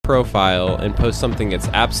profile and post something that's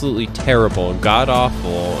absolutely terrible and god-awful,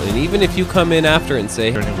 and even if you come in after and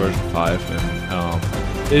say... Turning version 5,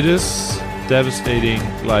 and it is devastating,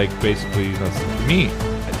 like, basically, for me,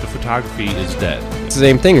 the photography is dead. It's the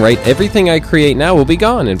same thing, right? Everything I create now will be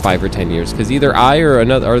gone in 5 or 10 years because either I or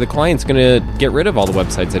the client's going to get rid of all the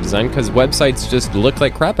websites I designed because websites just look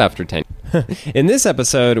like crap after 10 years. In this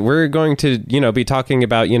episode, we're going to, be talking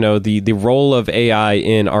about, the role of AI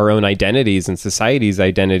in our own identities and society's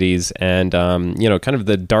identities and, kind of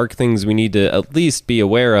the dark things we need to at least be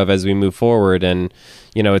aware of as we move forward. And,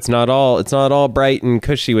 it's not all bright and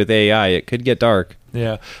cushy with AI. It could get dark.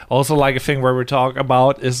 Yeah. Also, like, a thing where we talk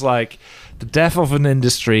about is, like, the death of an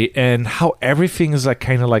industry and how everything is, like,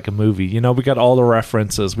 kind of like a movie. We got all the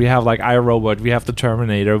references. We have, like, iRobot. We have the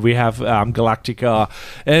Terminator. We have Galactica.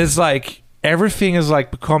 And it's, like, everything is,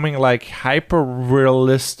 like, becoming, like,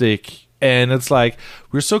 hyper-realistic. And it's, like,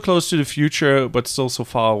 we're so close to the future, but still so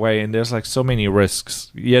far away. And there's, like, so many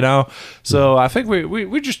risks, So I think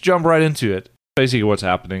we just jump right into it. Basically what's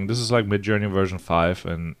happening. This is, like, Midjourney version 5.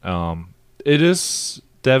 And it is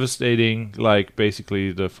devastating, like,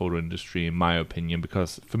 basically the photo industry, in my opinion,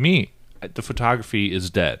 because for me, the photography is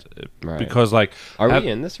dead. Right. Because, like, are we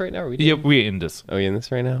in this right now? We're in this. Are we in this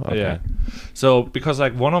right now? Okay. Yeah. So, because,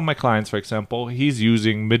 like, one of my clients, for example, he's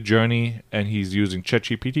using Midjourney and he's using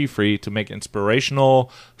ChatGPT 3 to make inspirational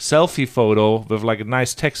selfie photo with, like, a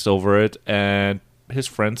nice text over it, and his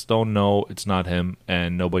friends don't know it's not him,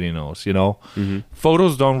 and nobody knows, Mm-hmm.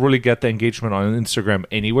 Photos don't really get the engagement on Instagram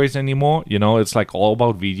anyways anymore, it's like all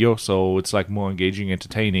about video, so it's like more engaging,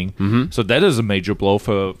 entertaining. Mm-hmm. So that is a major blow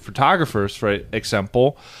for photographers, for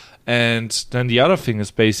example. And then the other thing is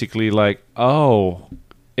basically like,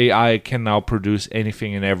 AI can now produce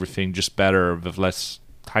anything and everything just better with less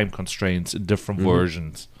time constraints in different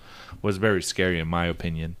versions. Was very scary in my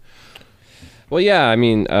opinion. Well, yeah, I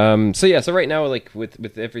mean, so right now, like,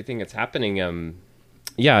 with everything that's happening,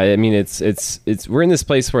 yeah, I mean, it's we're in this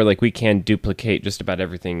place where, like, we can duplicate just about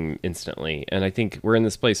everything instantly, and I think we're in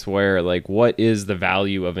this place where, like, what is the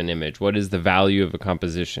value of an image? What is the value of a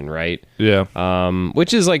composition, right? Yeah.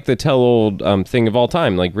 Which is, like, the tell-old thing of all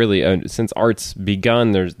time. Like, really, since art's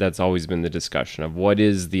begun, that's always been the discussion of what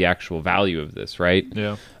is the actual value of this, right?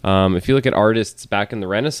 Yeah. If you look at artists back in the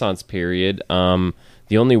Renaissance period,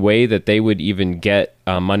 the only way that they would even get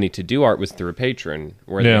money to do art was through a patron,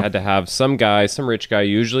 where they had to have some rich guy,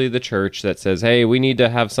 usually the church, that says, hey, we need to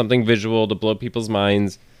have something visual to blow people's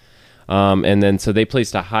minds. And then so they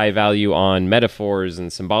placed a high value on metaphors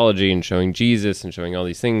and symbology and showing Jesus and showing all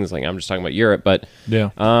these things. Like, I'm just talking about Europe, but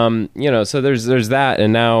so there's that,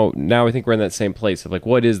 and now I think we're in that same place of, like,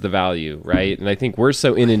 what is the value, right? And I think we're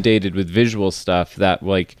so inundated with visual stuff that,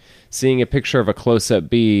 like, seeing a picture of a close-up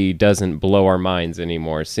bee doesn't blow our minds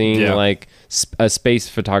anymore. Seeing like a space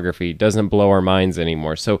photography doesn't blow our minds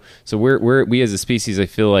anymore. So we as a species, I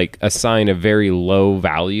feel like, assign a very low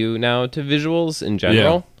value now to visuals in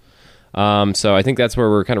general. So I think that's where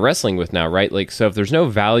we're kind of wrestling with now, right? Like, so if there's no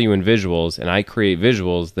value in visuals and I create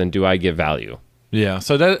visuals, then do I give value? Yeah,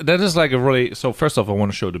 so that is like a really... So first off, I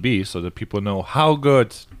want to show the bee so that people know how good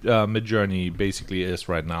Midjourney basically is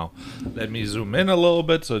right now. Let me zoom in a little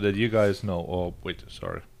bit so that you guys know. Oh, wait,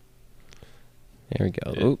 sorry. There we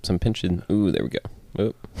go. Oops, I'm pinching. Ooh, there we go.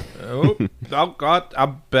 Oh, God,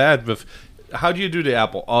 I'm bad with... How do you do the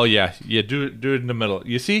apple? Oh, yeah, do it in the middle.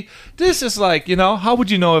 You see, this is like, how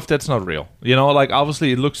would you know if that's not real? Like,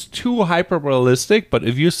 obviously it looks too hyper-realistic, but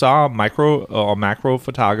if you saw micro or macro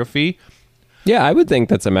photography... Yeah, I would think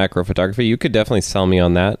that's a macro photography. You could definitely sell me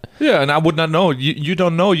on that. Yeah, and I would not know. You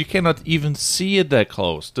don't know. You cannot even see it that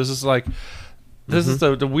close. This is like... This is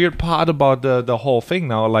the weird part about the whole thing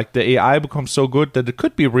now. Like, the AI becomes so good that it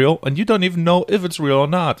could be real, and you don't even know if it's real or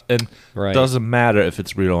not. And it doesn't matter if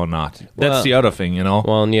it's real or not. That's the other thing,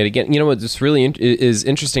 Well, and yet again, what's really is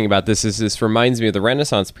interesting about this is this reminds me of the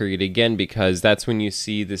Renaissance period again, because that's when you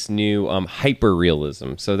see this new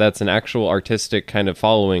hyper-realism. So that's an actual artistic kind of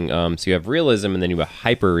following. So you have realism, and then you have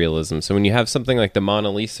hyper-realism. So when you have something like the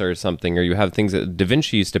Mona Lisa or something, or you have things that Da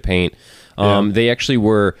Vinci used to paint, they actually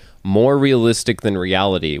were more realistic than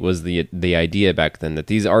reality. Was the idea back then, that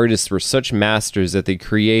these artists were such masters that they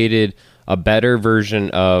created a better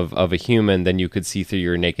version of a human than you could see through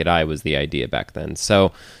your naked eye, was the idea back then.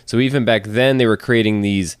 So even back then they were creating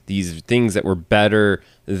these things that were better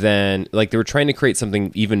than, like, they were trying to create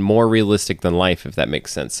something even more realistic than life, if that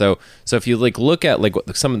makes sense. So if you like look at like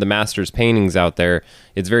what some of the masters' paintings out there,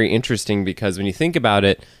 it's very interesting because when you think about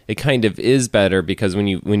it, it kind of is better, because when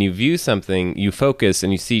you view something, you focus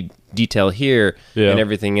and you see detail here, and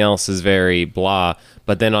everything else is very blah.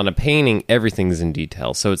 But then on a painting, everything's in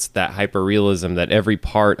detail. So it's that hyper-realism that every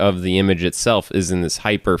part of the image itself is in this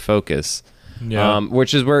hyper-focus. Yeah.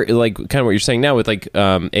 Which is where, like, kind of what you're saying now with, like,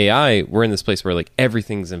 AI, we're in this place where, like,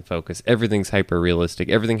 everything's in focus. Everything's hyper-realistic.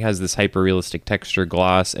 Everything has this hyper-realistic texture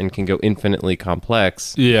gloss and can go infinitely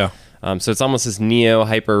complex. Yeah. So it's almost this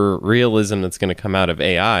neo-hyper-realism that's going to come out of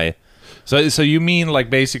AI. So you mean,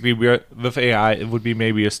 like, basically with AI, it would be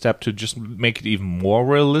maybe a step to just make it even more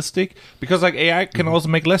realistic? Because, like, AI can also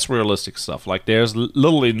make less realistic stuff. Like, there's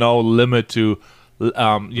literally no limit to,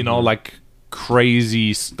 you know, like,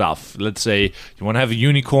 crazy stuff. Let's say you want to have a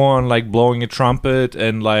unicorn like blowing a trumpet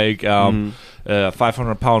and like a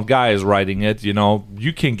 500-pound guy is riding it, you know,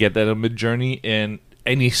 you can get that in Midjourney in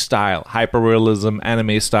any style, hyper-realism,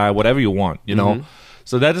 anime style, whatever you want, you know.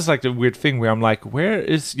 So that is like the weird thing where I'm like, where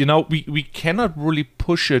is, you know, we cannot really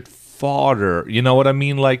push it farther, you know what I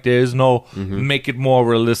mean? Like there's no make it more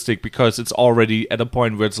realistic because it's already at a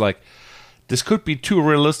point where it's like this could be too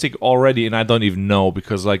realistic already and I don't even know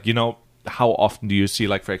because, like, you know, how often do you see,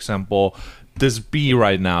 like, for example, this bee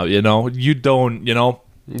right now, you know, you don't, you know,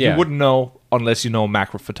 you wouldn't know unless you know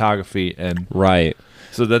macro photography. And right,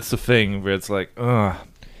 so that's the thing where it's like,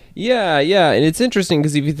 Yeah, and it's interesting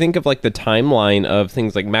because if you think of like the timeline of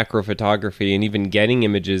things like macro photography and even getting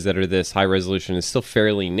images that are this high resolution is still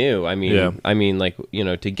fairly new. I mean, like, you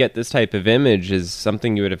know, to get this type of image is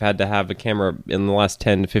something you would have had to have a camera in the last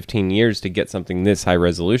 10 to 15 years to get something this high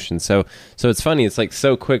resolution. So it's funny. It's like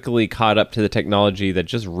so quickly caught up to the technology that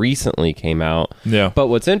just recently came out. Yeah. But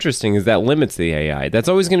what's interesting is that limits the AI. That's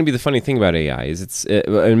always going to be the funny thing about AI is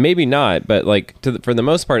and maybe not, but like for the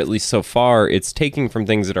most part, at least so far, it's taking from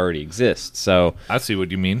things that already exist. So I see what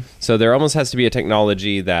you mean. So there almost has to be a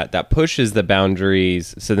technology that pushes the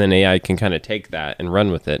boundaries, so then AI can kind of take that and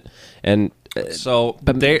run with it. And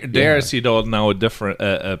but there I see though now a different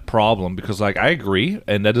problem because, like, I agree,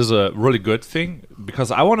 and that is a really good thing because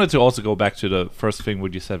I wanted to also go back to the first thing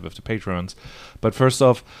what you said with the Patreons. But first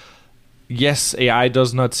off, yes, AI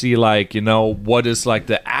does not see, like, you know, what is like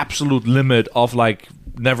the absolute limit of like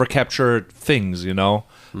never captured things, you know.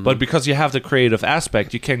 But because you have the creative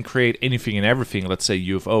aspect, you can create anything and everything. Let's say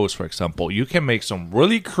UFOs, for example. You can make some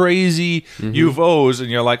really crazy UFOs, and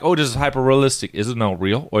you're like, oh, this is hyper-realistic. Is it now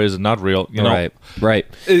real or is it not real? You know? Right.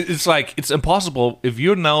 It's like, it's impossible. If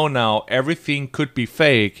you know now everything could be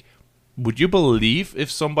fake, would you believe if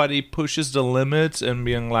somebody pushes the limits and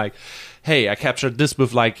being like, hey, I captured this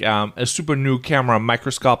with like a super new camera,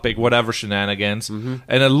 microscopic, whatever shenanigans, and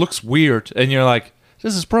it looks weird, and you're like,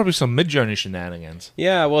 this is probably some Midjourney shenanigans.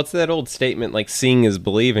 Yeah, well, it's that old statement like seeing is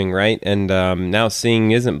believing, right? And now seeing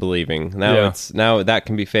isn't believing. Now that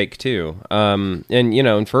can be fake too. And you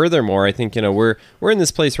know, and furthermore, I think, you know, we're in this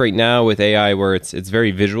place right now with AI where it's very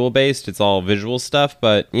visual based. It's all visual stuff,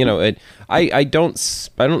 but you know, I don't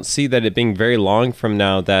see that it being very long from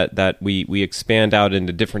now that we expand out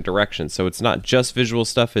into different directions. So it's not just visual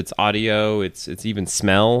stuff. It's audio. It's even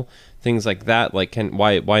smell. Things like that, like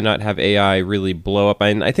why not have AI really blow up?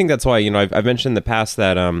 And I think that's why, you know, I've mentioned in the past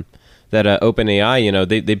that OpenAI, you know,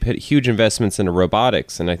 they put huge investments into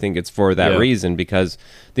robotics, and I think it's for that reason, because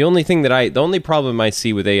the only problem I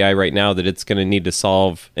see with AI right now that it's going to need to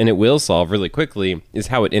solve, and it will solve really quickly, is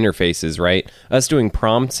how it interfaces, right? Us doing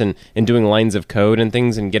prompts and doing lines of code and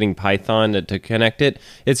things and getting Python to connect it,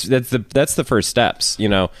 that's the first steps, you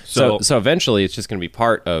know. So eventually it's just going to be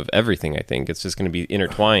part of everything, I think. It's just going to be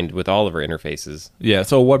intertwined with all of our interfaces. Yeah,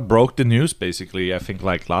 so what broke the news, basically, I think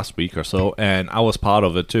like last week or so, and I was part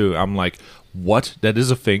of it too. I'm like, what? That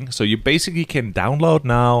is a thing. So you basically can download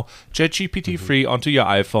now ChatGPT free onto your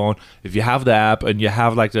iPhone. If you have the app and you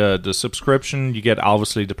have like the subscription, you get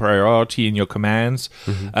obviously the priority in your commands.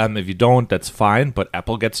 If you don't, that's fine. But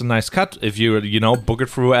Apple gets a nice cut if you book it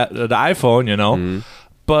through the iPhone, you know.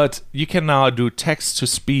 But you can now do text to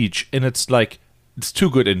speech, and it's like, it's too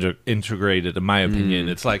good integrated, in my opinion.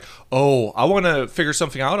 It's like, oh, I want to figure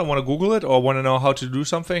something out. I want to Google it, or I want to know how to do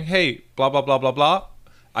something. Hey, blah, blah, blah, blah, blah.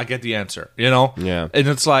 I get the answer, you know? Yeah. And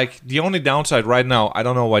it's like, the only downside right now, I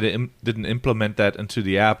don't know why they didn't implement that into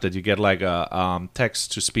the app, that you get like a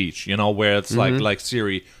text to speech, you know, where it's like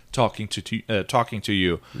Siri talking to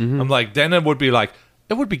you. I'm like, then it would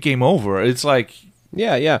be game over. It's like...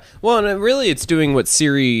 Yeah. Well, and it's doing what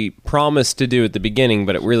Siri promised to do at the beginning,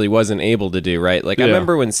 but it really wasn't able to do, right? Like, I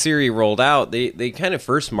remember when Siri rolled out, they kind of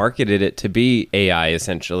first marketed it to be AI,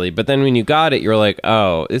 essentially. But then when you got it, you're like,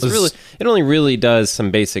 oh, it only really does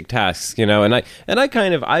some basic tasks, you know? And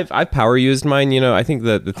I've power used mine, you know? I think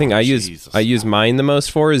the thing I use mine the most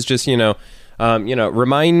for is just,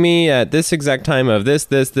 remind me at this exact time of this,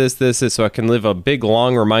 so I can live a big,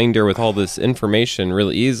 long reminder with all this information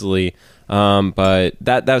really easily. But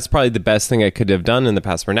that's probably the best thing I could have done in the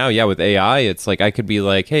past. For now, yeah, with AI, it's like I could be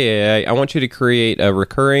like, hey, AI, I want you to create a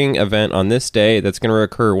recurring event on this day that's going to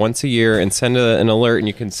recur once a year, and send an alert, and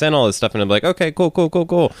you can send all this stuff, and I'm like, okay,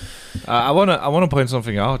 cool. I wanna point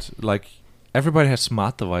something out. Like, everybody has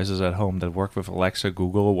smart devices at home that work with Alexa,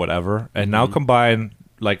 Google, or whatever, and now combine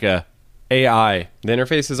like a AI. The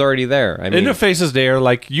interface is already there. Interface is there.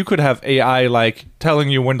 Like, you could have AI like telling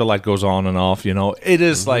you when the light goes on and off. You know, it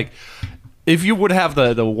is like if you would have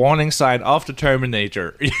the warning sign of the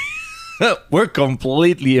Terminator. We're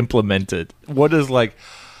completely implemented. What is like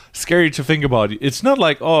scary to think about? It's not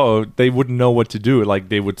like, oh, they wouldn't know what to do. Like,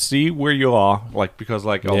 they would see where you are, like, because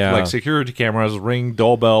like security cameras, Ring,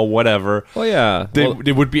 doorbell, whatever. Oh yeah,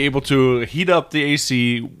 they would be able to heat up the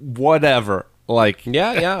AC, whatever. Like,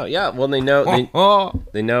 yeah. Well, they know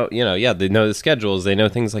they know, they know the schedules, they know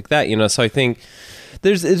things like that. So I think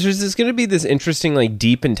there's going to be this interesting, like,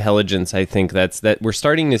 deep intelligence, I think, that we're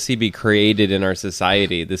starting to see be created in our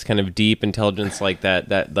society. This kind of deep intelligence like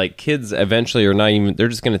that like kids eventually are not even, they're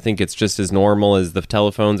just going to think it's just as normal as the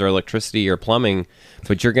telephones or electricity or plumbing.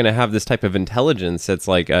 But you're going to have this type of intelligence that's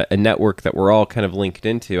like a network that we're all kind of linked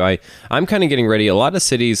into. I'm kind of getting ready. A lot of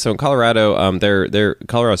cities, so in Colorado, they're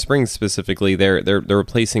Colorado Springs specifically, they're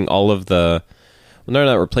replacing all of the, well, they're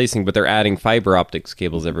not replacing, but they're adding fiber optics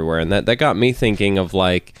cables everywhere, and that got me thinking of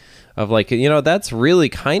like that's really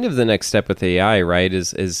kind of the next step with AI, right?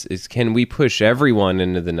 Is can we push everyone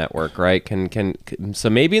into the network, right? So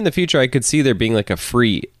maybe in the future I could see there being like a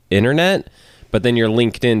free internet, but then you're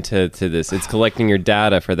linked into this. It's collecting your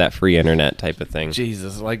data for that free internet type of thing.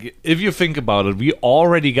 Jesus, like, if you think about it, we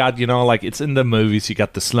already got, like, it's in the movies, you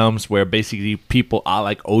got the slums where basically people are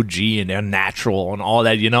like OG and they're natural and all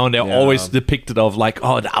that, and they're always depicted of like,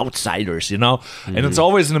 oh, the outsiders, And it's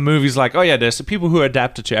always in the movies like, oh yeah, there's the people who are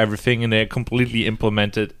adapted to everything and they're completely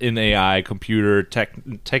implemented in AI, computer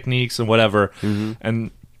techniques and whatever.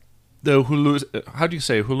 And the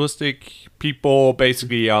holistic people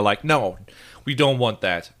basically are like, no, we don't want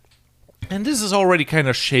that. And this is already kind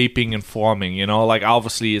of shaping and forming, like,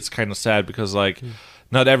 obviously it's kind of sad because like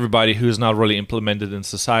not everybody who's not really implemented in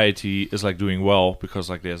society is like doing well,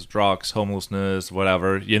 because like there's drugs, homelessness,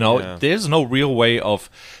 whatever, There's no real way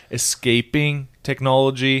of escaping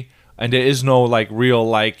technology, and there is no like real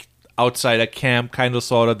like outside a camp kind of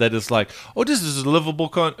sort of that is like, oh, this is a livable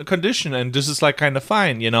condition and this is like kind of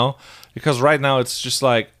fine, because right now it's just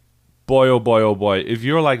like, boy, oh boy, if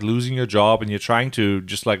you're like losing your job and you're trying to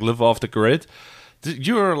just like live off the grid,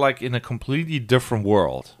 you're like in a completely different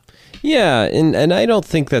world. Yeah, and I don't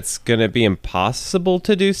think that's going to be impossible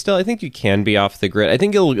to do still. I think you can be off the grid. I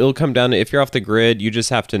think it'll come down to, if you're off the grid, you just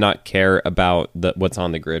have to not care about what's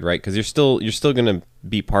on the grid, right? Because you're still going to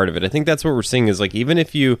be part of it. I think that's what we're seeing is like, even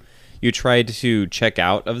if you tried to check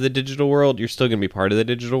out of the digital world, you're still going to be part of the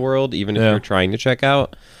digital world, even if you're trying to check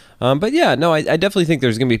out. But yeah, no, I definitely think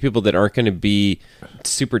there's going to be people that aren't going to be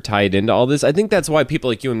super tied into all this. I think that's why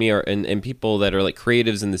people like you and me are, and people that are like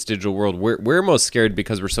creatives in this digital world, we're most scared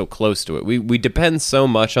because we're so close to it. We depend so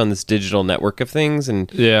much on this digital network of things and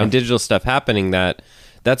digital stuff happening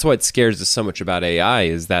that's what scares us so much about AI,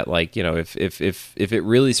 is that like, if it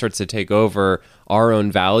really starts to take over our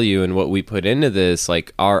own value and what we put into this,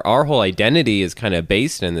 like our whole identity is kind of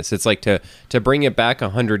based in this. It's like to bring it back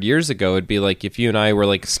 100 years ago, it'd be like if you and I were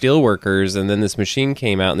like steel workers and then this machine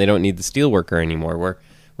came out and they don't need the steel worker anymore, where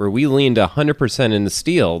we leaned 100% into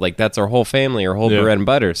steel. Like, that's our whole family, our whole bread and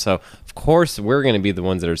butter. So of course we're going to be the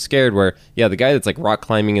ones that are scared, where the guy that's like rock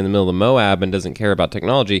climbing in the middle of Moab and doesn't care about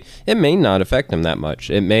technology, it may not affect him that much.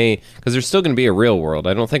 It may, because there's still going to be a real world.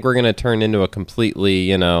 I don't think we're going to turn into a completely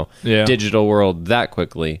digital world that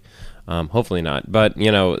quickly. Hopefully not. But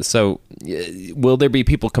so will there be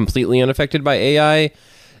people completely unaffected by AI?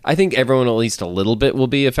 I think everyone at least a little bit will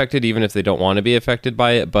be affected, even if they don't want to be affected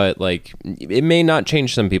by it. But like, it may not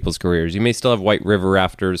change some people's careers. You may still have White River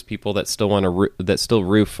rafters, people that still want to that still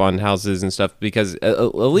roof on houses and stuff, because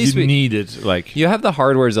at least you need it. Like, you have the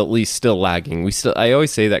hardware's at least still lagging. I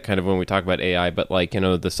always say that kind of when we talk about AI, but like,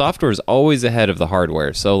 the software is always ahead of the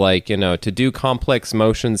hardware. So like, to do complex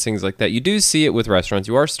motions, things like that, you do see it with restaurants.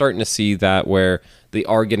 You are starting to see that where they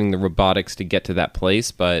are getting the robotics to get to that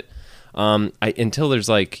place, but until there's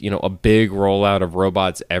like a big rollout of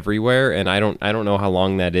robots everywhere, and I don't know how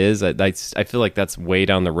long that is. I feel like that's way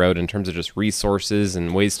down the road in terms of just resources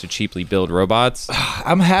and ways to cheaply build robots.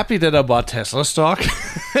 I'm happy that I bought Tesla stock.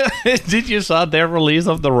 Did you saw their release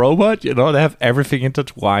of the robot? They have everything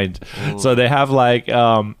intertwined. So they have like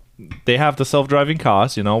they have the self-driving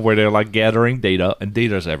cars, you know, where they're like gathering data, and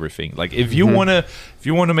data's everything. Like if you want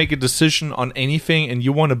to make a decision on anything and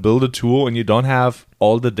you want to build a tool and you don't have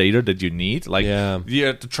all the data that you need, like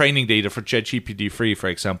the training data for ChatGPT-3, for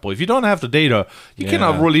example, if you don't have the data, you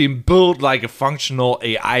cannot really build like a functional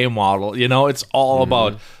AI model. You know, it's all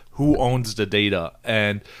about who owns the data.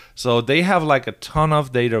 And so they have like a ton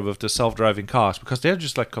of data with the self-driving cars because they're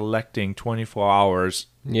just like collecting 24 hours,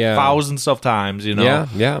 thousands of times, you know,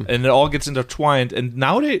 and it all gets intertwined. And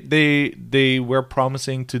now they were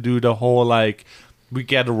promising to do the whole like, we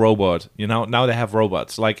get a robot, you know. Now they have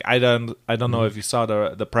robots. Like I don't know if you saw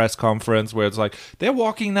the press conference where it's like they're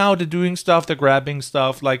walking now, they're doing stuff, they're grabbing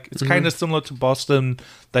stuff. Like it's kind of similar to Boston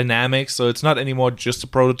Dynamics, so it's not anymore just a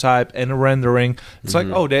prototype and a rendering. It's like,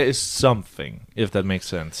 oh, there is something, if that makes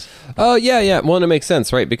sense. Oh yeah. Well, it makes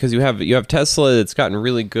sense, right? Because you have Tesla that's gotten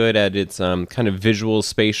really good at its kind of visual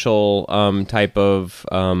spatial type of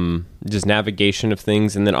just navigation of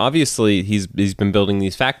things, and then obviously he's been building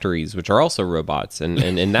these factories which are also robots, and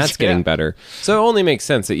that's getting better. So it only makes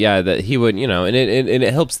sense that he would, you know, and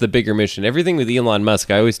it helps the bigger mission. Everything with Elon Musk,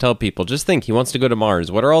 I always tell people, just think he wants to go to Mars.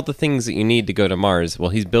 What are all the things that you need to go to Mars? Well,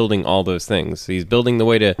 he's building all those things. He's building the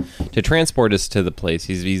way to transport us to the place.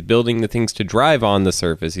 He's building the things to drive on the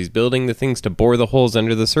surface. He's building the things to bore the holes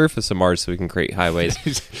under the surface of Mars so we can create highways.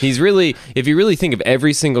 He's really, if you really think of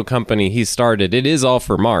every single company he started, it is all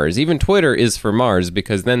for Mars. Even Twitter is for Mars,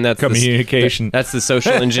 because then that's communication. That's the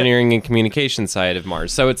social engineering and communication side of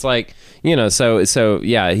Mars. So it's like, you know, so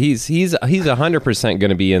yeah, he's 100% going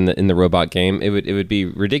to be in the robot game. It would be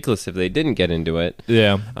ridiculous if they didn't get into it.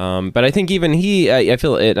 Yeah. But I think even I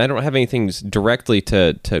feel it. I don't have anything directly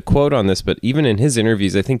to quote on this, but even in his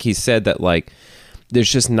interviews, I think he said that like there's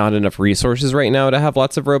just not enough resources right now to have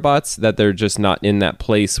lots of robots, that they're just not in that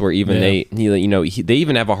place where even they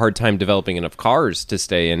even have a hard time developing enough cars to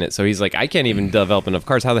stay in it. So he's like, I can't even develop enough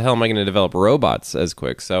cars. How the hell am I going to develop robots as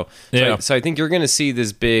quick? So I think you're going to see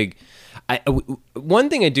this big... one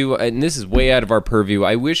thing I do, and this is way out of our purview,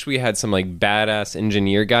 I wish we had some like badass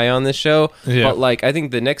engineer guy on this show. But like, I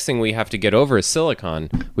think the next thing we have to get over is silicon.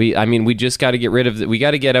 We just got to get rid of we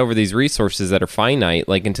got to get over these resources that are finite.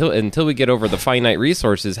 Like until we get over the finite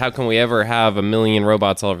resources, how can we ever have 1 million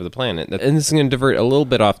robots all over the planet? And this is going to divert a little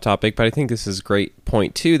bit off topic, but I think this is a great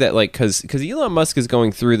point too. That like, because Elon Musk is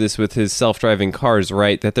going through this with his self-driving cars,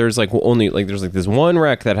 right? That there's like there's like this one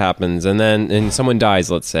wreck that happens, and someone dies,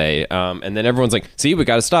 let's say. And then everyone's like, see, we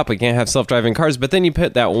got to stop. We can't have self-driving cars. But then you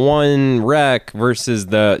put that one wreck versus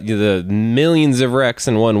the millions of wrecks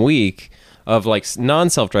in 1 week of like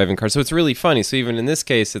non-self-driving cars. So it's really funny. So even in this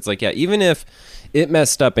case, it's like, yeah, even if it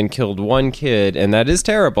messed up and killed one kid, and that is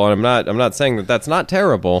terrible, and I'm not saying that that's not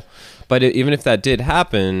terrible, but even if that did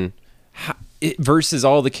happen, versus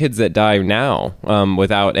all the kids that die now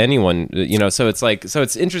without anyone, you know, so it's like, so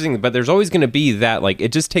it's interesting, but there's always going to be that, like,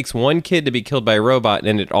 it just takes one kid to be killed by a robot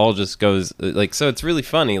and it all just goes like, so it's really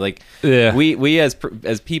funny. Like, we as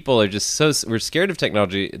people are just we're scared of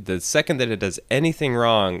technology. The second that it does anything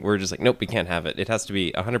wrong, we're just like, nope, we can't have it. It has to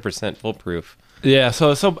be 100% foolproof. Yeah.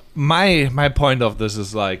 So my point of this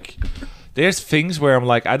is like, there's things where I'm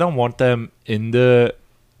like, I don't want them in the,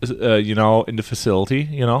 in the facility,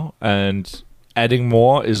 you know, and adding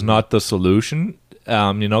more is not the solution.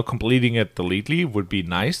 Completing it deletely would be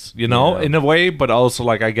nice, in a way, but also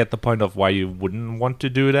like I get the point of why you wouldn't want to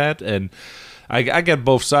do that, and I get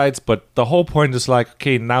both sides, but the whole point is like,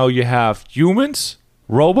 okay, now you have humans,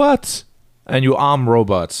 robots, and you arm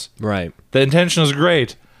robots. Right. The intention is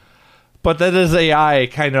great. But that is AI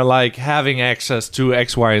kind of like having access to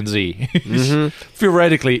X, Y, and Z. Mm-hmm.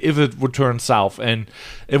 Theoretically, if it would turn south and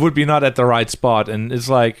it would be not at the right spot. And it's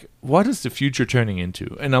like, what is the future turning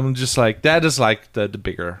into? And I'm just like, that is like the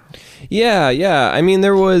bigger. Yeah. I mean,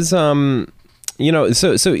 there was, so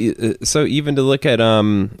even to look at,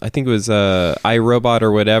 I think it was iRobot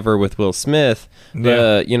or whatever with Will Smith.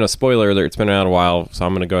 Spoiler alert, it's been around a while, so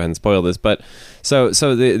I'm going to go ahead and spoil this. But so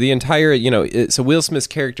the entire, so Will Smith's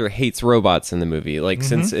character hates robots in the movie, like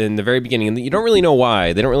since in the very beginning, and you don't really know why.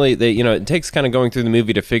 It takes kind of going through the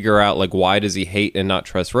movie to figure out like, why does he hate and not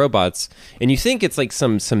trust robots? And you think it's like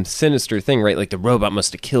some sinister thing, right? Like the robot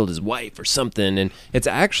must have killed his wife or something. And it's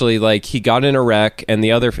actually like he got in a wreck, and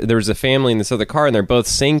there was a family in this other car, and they're both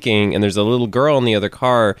sinking, and there's a little girl in the other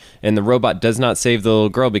car, and the robot does not save the little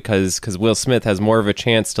girl because Will Smith has more of a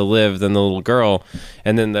chance to live than the little girl.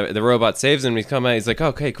 And then the robot saves him, come out. He's like,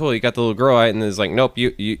 okay, cool. You got the little girl out, and it's like, nope,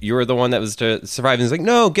 you were the one that was to survive. And he's like,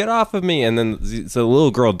 no, get off of me. And then so the little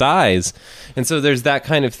girl dies. And so there's that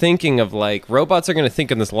kind of thinking of like robots are going to think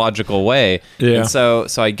in this logical way. Yeah. And so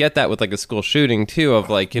I get that with like a school shooting too. Of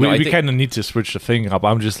like, you know, we kind of need to switch the thing up.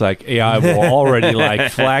 I'm just like, AI will already like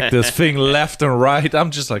flag this thing left and right.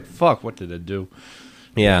 I'm just like, fuck, what did it do?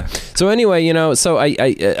 Yeah. So anyway, you know, so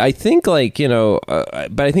I think like, you know,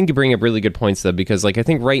 but I think you bring up really good points though, because like I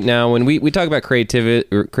think right now when we talk about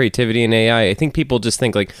creativity in AI, I think people just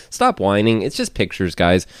think like, stop whining, it's just pictures,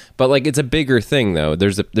 guys. But like it's a bigger thing though.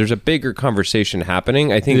 There's a bigger conversation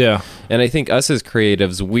happening. I think, yeah. And I think us as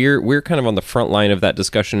creatives, we're kind of on the front line of that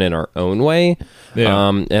discussion in our own way. Yeah.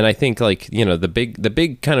 And I think like, you know, the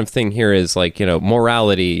big kind of thing here is like, you know,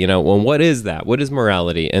 morality. You know, well, what is that? What is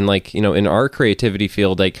morality? And like, you know, in our creativity field,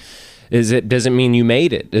 like, does it mean you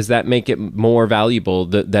made it? Does that make it more valuable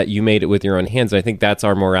that you made it with your own hands? And I think that's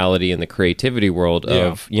our morality in the creativity world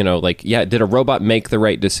of, you know, like, yeah, did a robot make the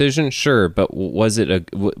right decision? Sure, but was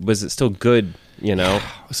it still good? You know,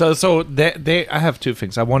 so they I have two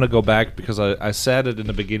things. I want to go back because I said it in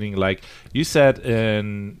the beginning. Like you said,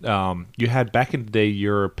 you had back in the day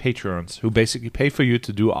your patrons who basically pay for you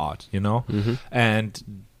to do art. You know,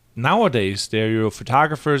 and nowadays they're your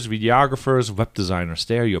photographers, videographers, web designers.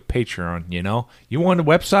 They're your Patreon. You know, you want a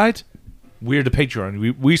website? We're the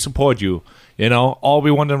Patreon. We support you. You know, all we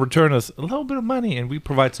want in return is a little bit of money, and we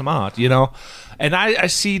provide some art. You know, and I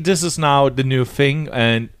see this is now the new thing,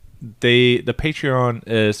 and the Patreon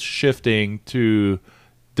is shifting to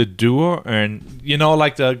the doer, and you know,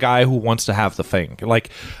 like the guy who wants to have the thing.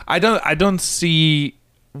 Like I don't see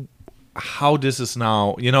how this is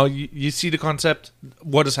now. You know, you see the concept,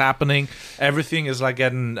 what is happening. Everything is like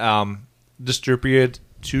getting distributed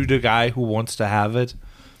to the guy who wants to have it.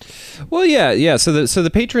 Well, yeah. So the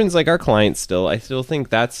patron's like our clients still. I still think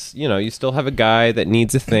that's, you know, you still have a guy that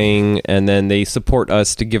needs a thing, and then they support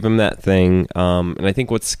us to give him that thing. And I think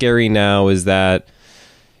what's scary now is that,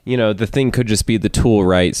 you know, the thing could just be the tool,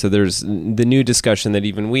 right? So there's the new discussion that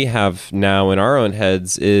even we have now in our own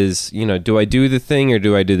heads is, you know, do I do the thing or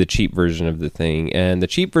do I do the cheap version of the thing? And the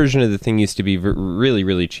cheap version of the thing used to be really,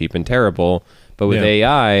 really cheap and terrible. But with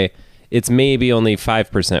AI, it's maybe only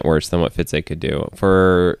 5% worse than what Fitzek could do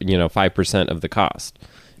for, you know, 5% of the cost.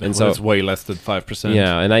 And so it's way less than 5%.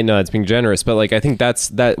 Yeah, and I know it's being generous, but like I think that's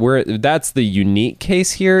the unique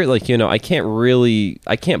case here. Like, you know, I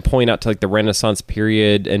can't point out to like the Renaissance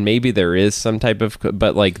period, and maybe there is some type of,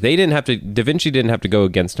 but like Da Vinci didn't have to go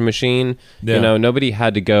against a machine. Yeah. You know, nobody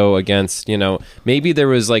had to go against, you know, maybe there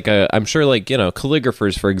was like I'm sure like, you know,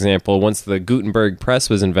 calligraphers, for example, once the Gutenberg press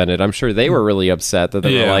was invented, I'm sure they were really upset that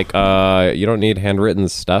they were like, you don't need handwritten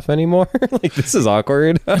stuff anymore. Like, this is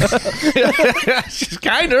awkward.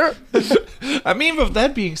 Kind I mean, with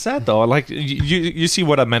that being said, though, like you see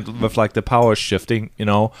what I meant with like the power shifting, you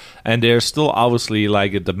know, and there's still obviously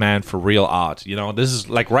like a demand for real art. You know, this is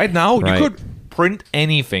like right now you could print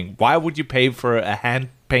anything. Why would you pay for a hand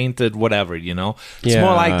painted whatever? You know, it's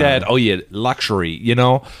more like that. Oh yeah, luxury. You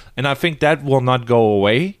know, and I think that will not go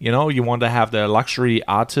away. You know, you want to have the luxury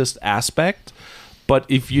artist aspect, but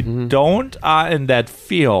if you don't are in that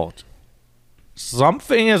field,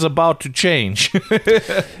 something is about to change.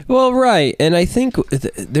 Well, right. And I think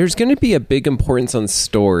there's going to be a big importance on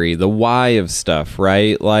story, the why of stuff,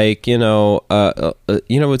 right? Like, you know,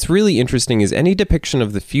 what's really interesting is any depiction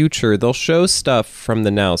of the future, they'll show stuff from the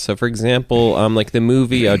now. So, for example, like the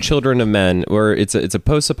movie Children of Men, where it's a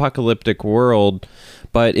post-apocalyptic world,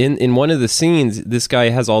 but in one of the scenes, this guy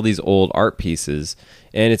has all these old art pieces.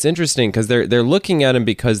 And it's interesting because they're looking at them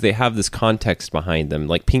because they have this context behind them,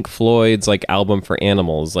 like Pink Floyd's like album for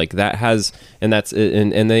Animals, like that has, and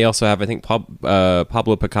they also have, I think,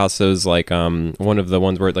 Pablo Picasso's like one of the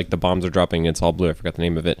ones where like the bombs are dropping, it's all blue. I forgot the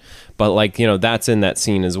name of it, but like, you know, that's in that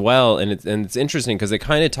scene as well, and it's interesting because they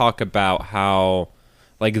kind of talk about how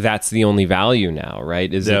like that's the only value now,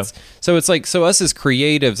 right? It's like, so us as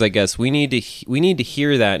creatives, I guess we need to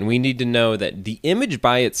hear that, and we need to know that the image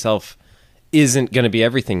by itself isn't going to be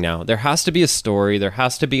everything now. There has to be a story. There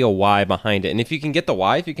has to be a why behind it. And if you can get the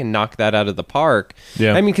why, if you can knock that out of the park,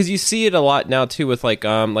 I mean, because you see it a lot now too with like the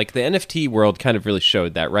NFT world kind of really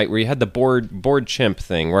showed that, right? Where you had the board chimp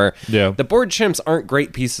thing, where the board chimps aren't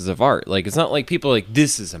great pieces of art. Like it's not like people are like,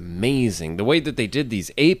 this is amazing. The way that they did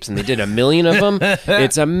these apes and they did 1 million of them,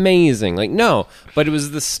 it's amazing. Like no, but it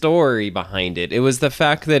was the story behind it. It was the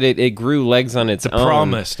fact that it grew legs on its own.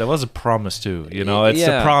 Promise. There was a promise too. You know, it's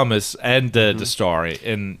the promise and the story.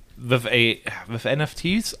 And with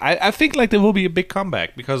NFTs, I think like there will be a big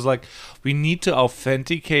comeback because like we need to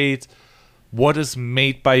authenticate what is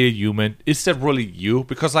made by a human? Is that really you?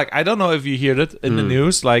 Because like I don't know if you hear it in the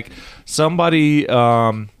news, like somebody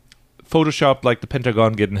photoshopped like the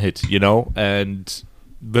Pentagon getting hit, and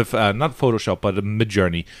with not Photoshop but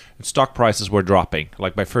Midjourney, stock prices were dropping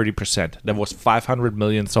like by 30%. There was 500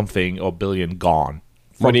 million something or billion gone.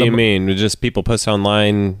 What do you mean? Just people post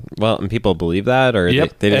online, and people believe that, or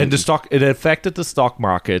yep. they didn't? And it affected the stock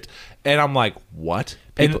market, and I'm like, what?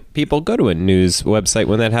 People go to a news website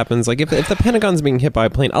when that happens. Like if the Pentagon's being hit by a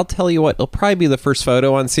plane, I'll tell you what, it'll probably be the first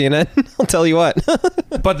photo on CNN. I'll tell you what.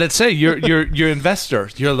 But let's say you're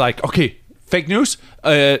investor. You're like, okay, fake news.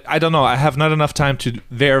 I don't know. I have not enough time to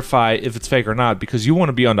verify if it's fake or not because you want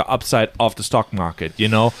to be on the upside of the stock market,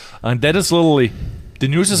 and that is literally. The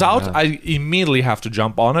news is out, I immediately have to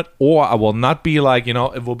jump on it, or I will not be like,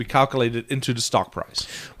 it will be calculated into the stock price.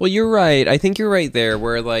 Well, you're right. I think you're right there,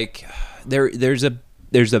 where like there's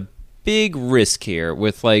a big risk here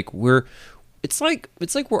with like it's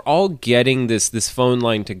like we're all getting this phone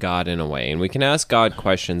line to God in a way, and we can ask God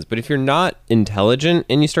questions, but if you're not intelligent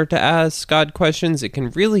and you start to ask God questions, it can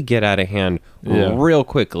really get out of hand real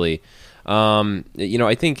quickly.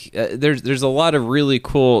 I think there's a lot of really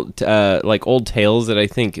cool like old tales that I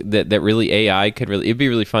think that really AI could really, it'd be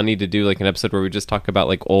really funny to do like an episode where we just talk about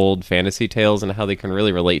like old fantasy tales and how they can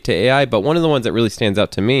really relate to AI. But one of the ones that really stands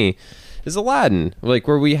out to me is Aladdin, like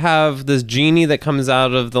where we have this genie that comes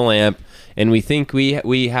out of the lamp, and we think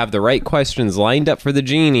we have the right questions lined up for the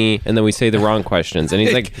genie, and then we say the wrong questions. And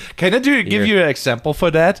he's like, can I give you an example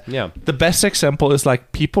for that? Yeah. The best example is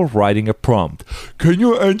like people writing a prompt. Can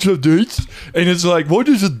you answer this? And it's like, what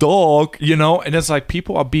is a dog? And it's like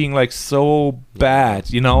people are being like so bad.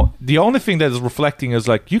 The only thing that is reflecting is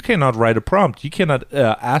like you cannot write a prompt. You cannot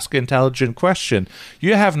ask an intelligent question.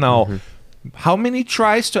 You have now. How many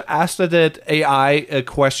tries to ask that AI a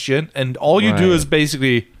question, and all you do is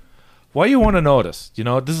basically, why you want to know this?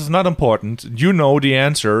 This is not important. You know the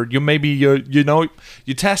answer.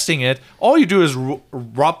 You're testing it. All you do is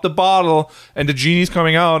rub the bottle, and the genie's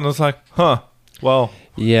coming out, and it's like, well.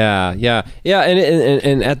 Yeah,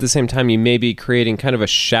 and at the same time, you may be creating kind of a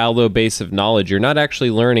shallow base of knowledge. You're not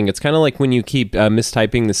actually learning. It's kind of like when you keep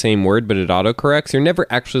mistyping the same word, but it autocorrects. You're never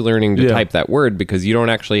actually learning to type that word because you don't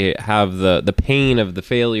actually have the pain of the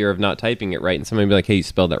failure of not typing it right. And somebody will be like, hey, you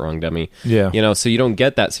spelled that wrong, dummy. Yeah. So you don't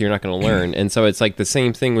get that, so you're not going to learn. And so it's like the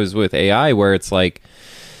same thing was with AI, where it's like,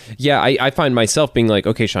 yeah, I find myself being like,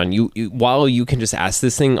 okay, Sean, you while you can just ask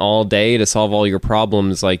this thing all day to solve all your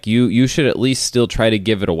problems, like you should at least still try to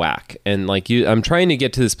give it a whack. And like I'm trying to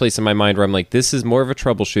get to this place in my mind where I'm like, this is more of a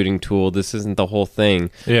troubleshooting tool. This isn't the whole thing.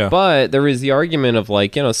 Yeah. But there is the argument of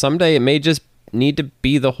like, someday it may just need to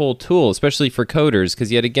be the whole tool, especially for coders, because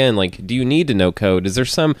yet again, like, do you need to know code? Is there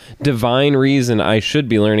some divine reason I should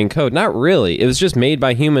be learning code? Not really. It was just made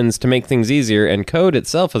by humans to make things easier, and code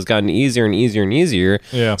itself has gotten easier and easier and easier.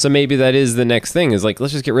 Yeah. So maybe that is the next thing, is like,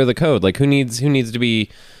 let's just get rid of the code. Like, who needs to be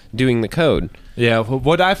doing the code? Yeah,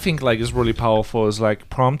 what I think like is really powerful is like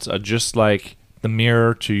prompts are just like the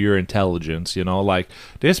mirror to your intelligence, like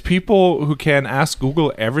there's people who can ask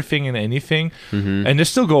Google everything and anything, and they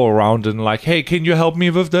still go around and like, hey, can you help me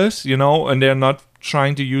with this, and they're not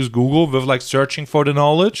trying to use Google with like searching for the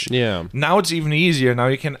knowledge. Yeah, now it's even easier. Now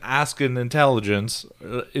you can ask an intelligence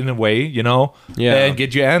in a way, and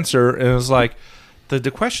get your answer, and it's like the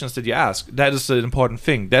questions that you ask, that is the important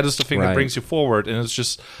thing. That is the thing that brings you forward. And it's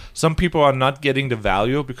just some people are not getting the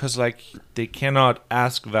value because like they cannot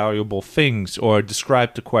ask valuable things or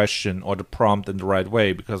describe the question or the prompt in the right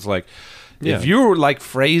way, because like if you like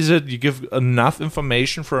phrase it, you give enough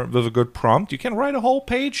information with a good prompt, you can write a whole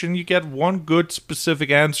page and you get one good specific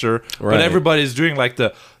answer. But everybody's doing like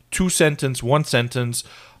the 2-sentence, 1-sentence.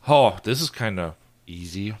 Oh, this is kind of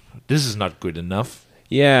easy. This is not good enough.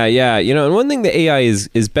 Yeah. And one thing the AI is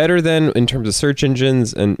better than in terms of search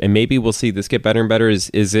engines, and maybe we'll see this get better and better,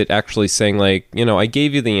 is it actually saying like, I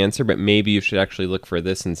gave you the answer, but maybe you should actually look for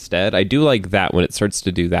this instead. I do like that when it starts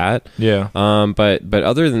to do that. Yeah. But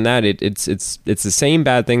other than that, it's the same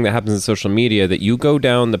bad thing that happens in social media, that you go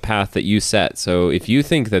down the path that you set. So if you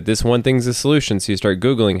think that this one thing's a solution, so you start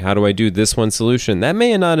Googling, how do I do this one solution? That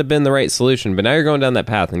may not have been the right solution, but now you're going down that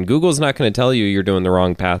path, and Google's not going to tell you you're doing the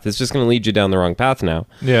wrong path. It's just going to lead you down the wrong path now.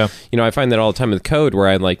 Yeah. I find that all the time with code, where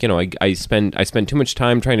I'm like, I spend too much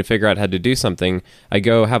time trying to figure out how to do something. I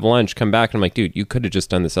go have lunch, come back, and I'm like, dude, you could have just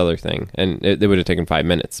done this other thing, and it would have taken 5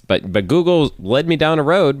 minutes. But Google led me down a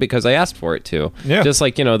road because I asked for it to. Yeah. Just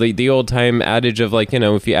like, the old time adage of like,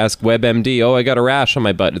 if you ask WebMD, oh, I got a rash on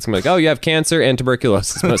my butt, it's gonna be like, oh, you have cancer and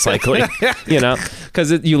tuberculosis most likely.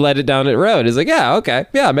 because you let it down the road. It's like, yeah, okay,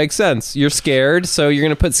 yeah, makes sense. You're scared, so you're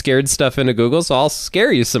gonna put scared stuff into Google, so I'll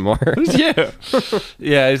scare you some more. Yeah,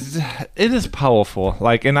 yeah, it is powerful.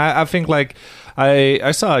 Like, and I think like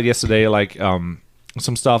I saw yesterday like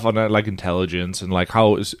some stuff on like intelligence and like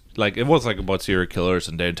how is like it was like about serial killers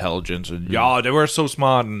and their intelligence and yeah, they were so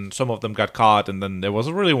smart and some of them got caught, and then there was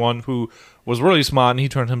really one who was really smart and he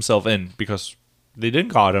turned himself in because they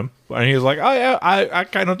didn't caught him, and he was like, oh yeah, I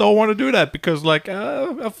kind of don't want to do that because like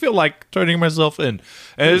I feel like turning myself in,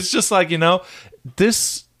 and it's just like, you know,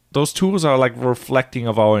 those tools are like reflecting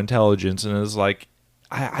of our intelligence, and it's like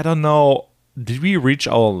I don't know, did we reach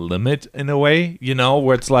our limit in a way, you know,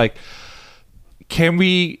 where it's like, can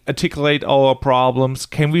we articulate our problems?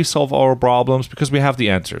 Can we solve our problems? Because we have the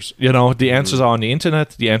answers. You know, the answers are on the internet.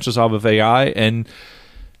 The answers are with AI. And,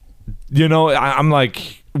 you know, I'm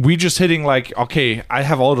like, we just hitting like, okay, I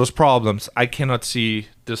have all those problems. I cannot see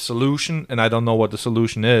the solution, and I don't know what the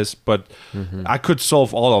solution is, but I could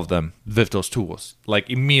solve all of them with those tools, like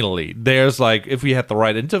immediately. There's like, if we had the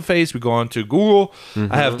right interface, we go on to Google,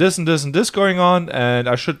 I have this and this and this going on, and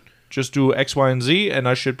I should just do X, Y, and Z, and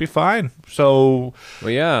I should be fine. So,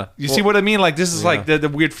 well, yeah, you see what I mean? Like, this is like the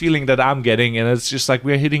weird feeling that I'm getting, and it's just like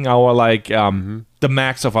we're hitting our like the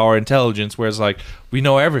max of our intelligence, where it's like we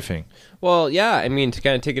know everything. Well, yeah, I mean, to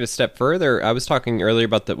kind of take it a step further, I was talking earlier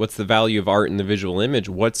about what's the value of art in the visual image?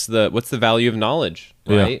 What's the value of knowledge,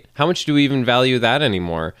 right? Yeah. How much do we even value that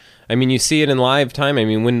anymore? I mean, you see it in live time. I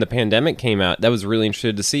mean, when the pandemic came out, that was really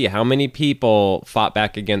interesting to see how many people fought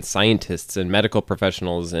back against scientists and medical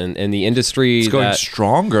professionals and the industry. It's going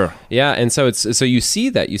stronger. Yeah, and so you see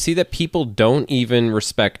that people don't even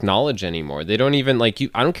respect knowledge anymore. They don't even like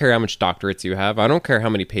you. I don't care how much doctorates you have. I don't care how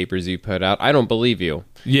many papers you put out. I don't believe you.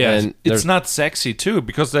 Yeah, and it's not sexy too,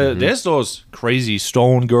 because there's those crazy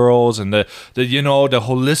stone girls and the you know, the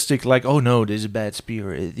holistic, like, oh no, there's a bad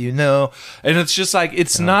spirit, you know, and it's just like,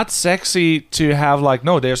 it's not sexy to have like,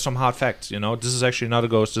 no, there's some hard facts, you know, this is actually not a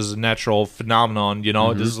ghost, this is a natural phenomenon, you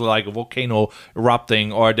know, this is like a volcano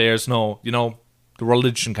erupting, or there's no, you know, the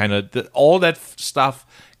religion kind of, all that stuff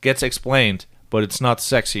gets explained, but it's not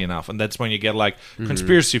sexy enough, and that's when you get like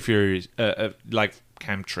conspiracy theories, like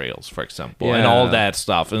chemtrails, for example, and all that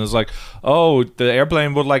stuff, and it's like, oh, the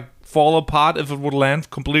airplane would like fall apart if it would land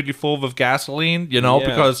completely full with gasoline, you know,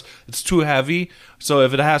 because it's too heavy. So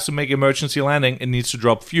if it has to make emergency landing, it needs to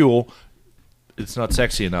drop fuel. It's not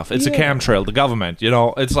sexy enough. It's a chemtrail, the government, you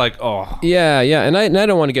know. It's like, oh. Yeah, and I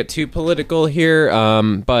don't want to get too political here,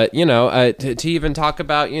 but, you know, to even talk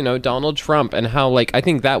about, you know, Donald Trump and how, like, I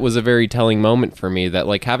think that was a very telling moment for me, that,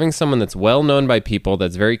 like, having someone that's well known by people,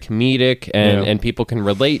 that's very comedic and people can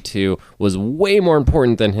relate to, was way more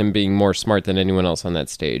important than him being more smart than anyone else on that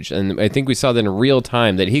stage. And I think we saw that in real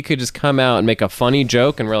time, that he could just come out and make a funny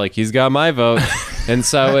joke, and we're like, he's got my vote. And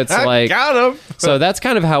so it's like, got him. So that's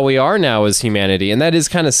kind of how we are now as humanity, and that is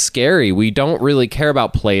kind of scary. We don't really care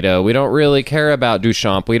about Plato. We don't really care about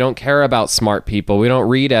Duchamp. We don't care about smart people. We don't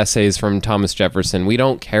read essays from Thomas Jefferson. We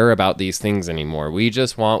don't care about these things anymore. We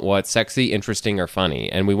just want what's sexy, interesting, or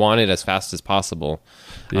funny, and we want it as fast as possible.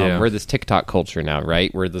 We're this TikTok culture now,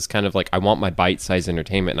 right? We're this kind of like, I want my bite-sized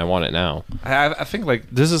entertainment, and I want it now. I think like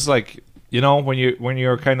this is like, you know, when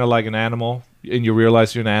you're kind of like an animal and you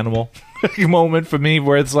realize you're an animal. Moment for me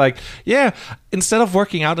where it's like, yeah, instead of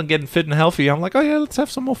working out and getting fit and healthy, I'm like, oh yeah, let's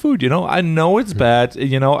have some more food, you know. I know it's bad,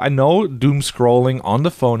 you know, I know doom scrolling on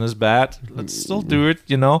the phone is bad, let's still do it,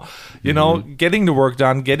 you know, getting the work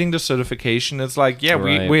done, getting the certification. It's like, yeah,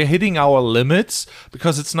 we're hitting our limits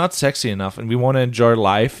because it's not sexy enough, and we want to enjoy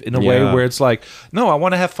life in a way where it's like, no, I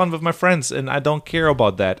want to have fun with my friends, and I don't care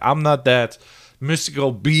about that. I'm not that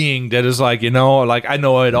mystical being that is like, you know, like I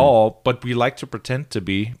know it all, but we like to pretend to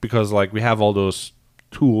be, because like we have all those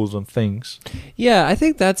tools and things. Yeah, I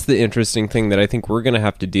think that's the interesting thing that I think we're going to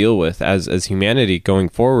have to deal with as humanity going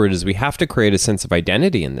forward, is we have to create a sense of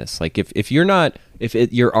identity in this. Like if you're not,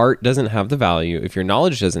 your art doesn't have the value, if your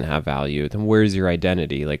knowledge doesn't have value, then where's your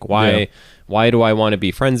identity? Like why do I want to be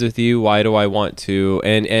friends with you? Why do I want to?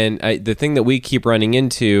 And the thing that we keep running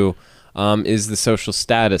into is the social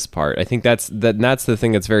status part. I think that's the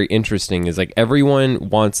thing that's very interesting, is like everyone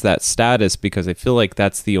wants that status because I feel like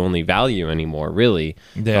that's the only value anymore, really.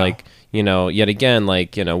 Yeah. Like, you know, yet again,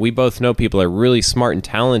 like, you know, we both know people are really smart and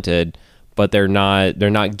talented, but they're not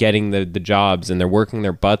getting the jobs, and they're working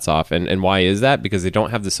their butts off. And why is that? Because they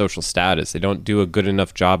don't have the social status. They don't do a good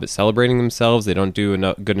enough job at celebrating themselves. They don't do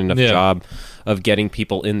a good enough job of getting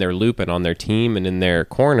people in their loop and on their team and in their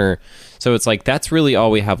corner. So it's like, that's really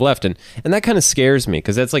all we have left. And that kind of scares me,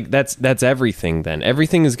 because that's like, that's everything then.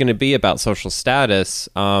 Everything is going to be about social status,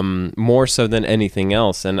 more so than anything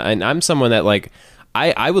else. And I'm someone that, like,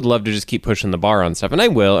 I would love to just keep pushing the bar on stuff, and I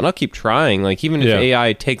will, and I'll keep trying. Like, even if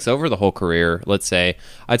AI takes over the whole career, let's say,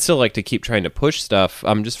 I'd still like to keep trying to push stuff,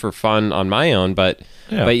 just for fun on my own. But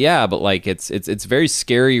like it's very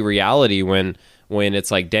scary reality when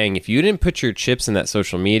it's like, dang, if you didn't put your chips in that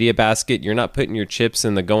social media basket, you're not putting your chips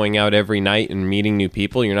in the going out every night and meeting new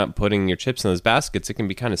people, you're not putting your chips in those baskets, it can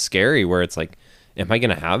be kind of scary where it's like, am I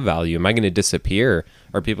going to have value? Am I going to disappear?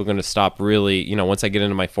 Are people going to stop really, once I get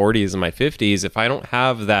into my 40s and my 50s, if I don't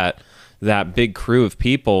have that big crew of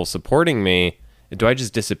people supporting me, do I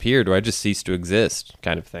just disappear? Do I just cease to exist,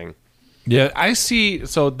 kind of thing? Yeah, I see.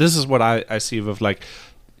 So this is what I see with, like,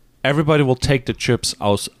 everybody will take the chips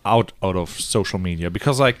out of social media,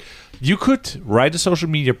 because, like, you could write a social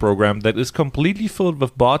media program that is completely filled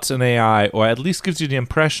with bots and AI, or at least gives you the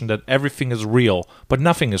impression that everything is real, but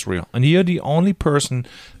nothing is real. And you're the only person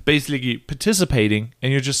basically participating,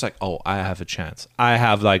 and you're just like, oh, I have a chance. I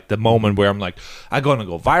have, like, the moment where I'm like, I'm going to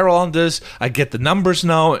go viral on this. I get the numbers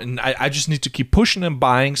now, and I just need to keep pushing and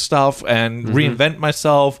buying stuff and reinvent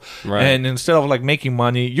myself. Right. And instead of, like, making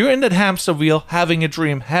money, you're in that hamster wheel, having a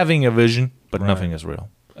dream, having a vision, but nothing is real.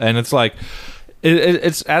 And it's like,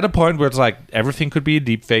 it's at a point where it's like everything could be a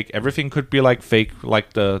deep fake, everything could be like fake,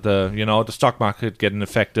 like the stock market getting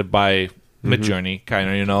affected by Midjourney, kind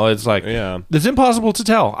of, it's like, it's impossible to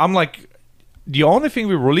tell. I'm like, the only thing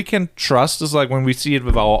we really can trust is like when we see it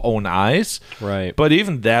with our own eyes, right? But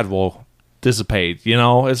even that will dissipate.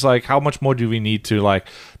 It's like, how much more do we need to, like,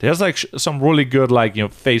 there's like some really good, like,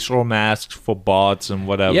 facial masks for bots and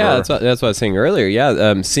whatever. Yeah, that's what I was saying earlier.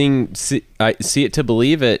 Yeah, see it to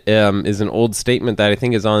believe it is an old statement that I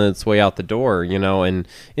think is on its way out the door. And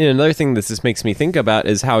another thing this makes me think about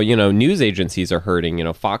is how news agencies are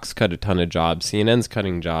hurting. Fox cut a ton of jobs, CNN's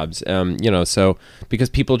cutting jobs. So because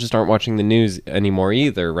people just aren't watching the news anymore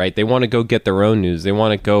either, right? They want to go get their own news. They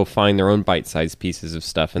want to go find their own bite-sized pieces of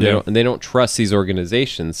stuff, and they don't trust these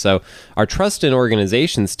organizations. So our trust in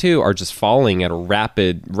organizations too are just falling at a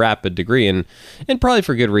rapid degree, and probably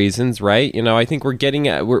for good reasons, right? I think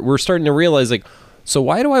we're starting to realize, like, so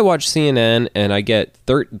why do I watch CNN and I get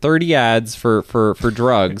 30 ads for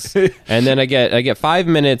drugs, and then I get 5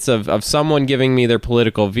 minutes of someone giving me their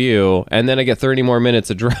political view, and then I get 30 more minutes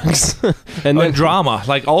of drugs, and then drama,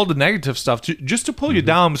 like all the negative stuff, just to pull you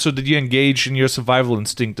down so that you engage in your survival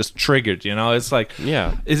instinct is triggered. It's like,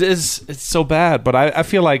 it's so bad. But I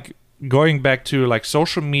feel like going back to, like,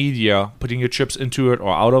 social media, putting your chips into it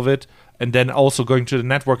or out of it, and then also going to the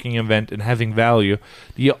networking event and having value.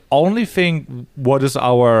 The only thing, what is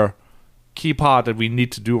our key part that we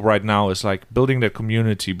need to do right now is, like, building that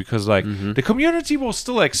community, because, like, the community will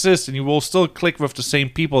still exist and you will still click with the same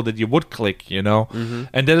people that you would click, And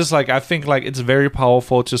that is, like, I think, like, it's very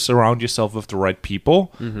powerful to surround yourself with the right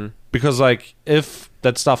people, because, like, if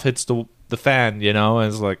that stuff hits the fan,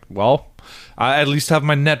 it's like, well, I at least have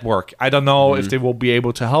my network. I don't know if they will be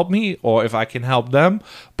able to help me or if I can help them,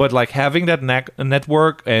 but, like, having that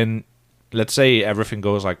network, and let's say everything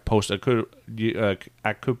goes, like, apocalyptic.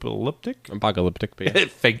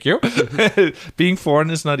 Thank you. Being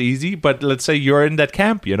foreign is not easy, but let's say you're in that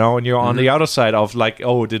camp, and you're on the other side of, like,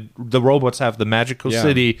 oh, did the robots have the magical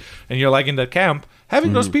city, and you're, like, in that camp.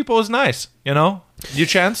 Having those people is nice, Your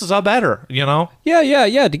chances are better, Yeah.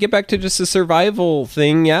 To get back to just a survival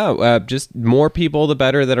thing, just more people, the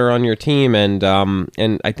better, that are on your team, and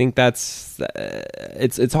I think that's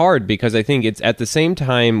it's hard, because I think it's at the same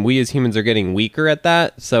time we as humans are getting weaker at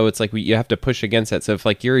that, so it's like you have to push against that. So if,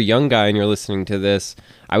 like, you're a young guy and you're listening to this,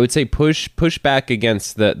 I would say push back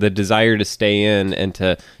against the desire to stay in and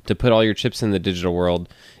to put all your chips in the digital world.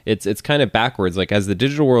 It's kind of backwards. Like, as the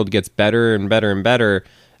digital world gets better and better and better,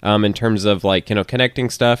 in terms of, like, connecting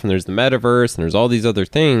stuff, and there's the metaverse and there's all these other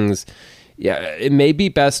things, it may be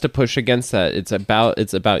best to push against that. It's about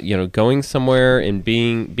going somewhere and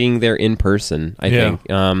being there in person, I think.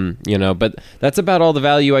 But that's about all the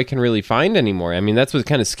value I can really find anymore. I mean, that's what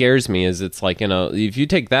kind of scares me, is it's like, if you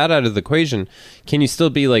take that out of the equation, can you still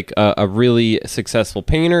be, like, a really successful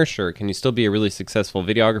painter? Sure. Can you still be a really successful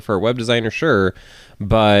videographer or web designer? Sure.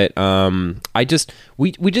 But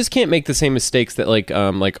we just can't make the same mistakes that, like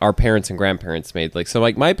our parents and grandparents made. Like, so,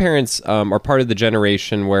 like, my parents are part of the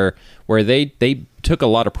generation where they took a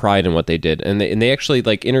lot of pride in what they did, and they actually,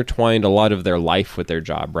 like, intertwined a lot of their life with their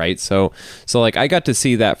job, right? So like, I got to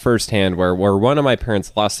see that firsthand, where one of my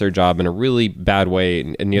parents lost their job in a really bad way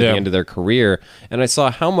near the end of their career, and I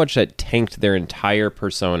saw how much that tanked their entire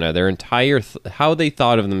persona, their entire how they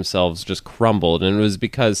thought of themselves just crumbled, and it was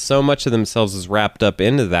because so much of themselves was wrapped up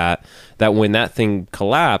into that that when that thing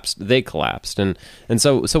collapsed, they collapsed. And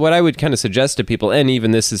so what I would kind of suggest to people, and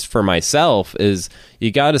even this is for myself, is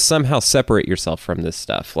you got to somehow separate yourself from this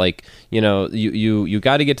stuff. Like, you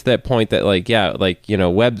got to get to that point that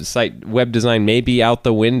web design may be out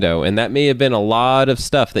the window, and that may have been a lot of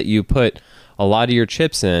stuff that you put a lot of your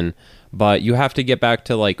chips in. But you have to get back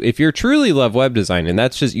to, like, if you truly love web design, and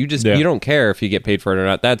that's just you don't care if you get paid for it or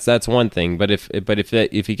not. That's one thing. But if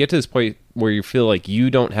you get to this point where you feel like you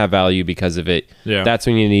don't have value because of it, that's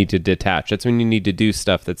when you need to detach. That's when you need to do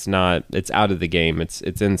stuff it's out of the game. It's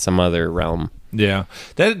in some other realm. Yeah,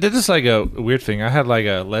 that is like a weird thing. I had like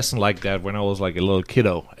a lesson like that when I was like a little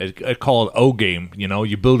kiddo. It called O game.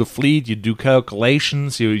 You build a fleet, you do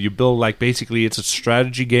calculations, you build, like, basically it's a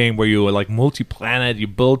strategy game where you like multi-planet, you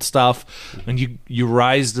build stuff, and you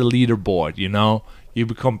rise the leaderboard. You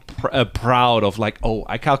become proud of, like, oh,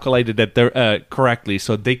 I calculated that correctly,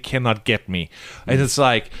 so they cannot get me. And it's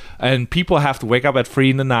like, and people have to wake up at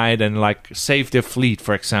 3 a.m. and, like, save their fleet,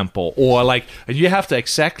 for example, or like, and you have to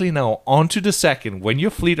exactly know onto the second when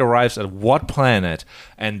your fleet arrives at what planet,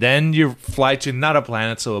 and then you fly to another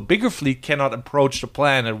planet, so a bigger fleet cannot approach the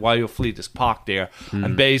planet while your fleet is parked there,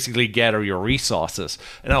 and basically gather your resources.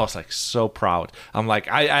 And I was like so proud. I'm like,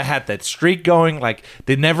 I had that streak going, like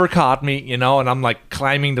they never caught me, and I'm like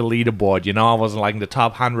climbing the leaderboard, I was like in the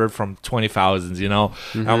top 100 from 20,000s,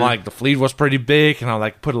 And I'm like, the fleet was pretty big, and I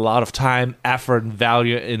like put a lot of time, effort, and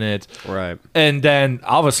value in it. Right. And then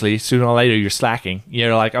obviously sooner or later you're slacking.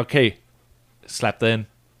 You're like, okay, slept in.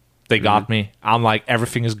 They got me. I'm like,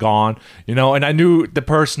 everything is gone, and I knew the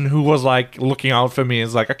person who was like looking out for me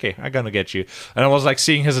is like, okay, I'm gonna get you. And I was like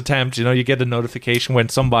seeing his attempt, you get a notification when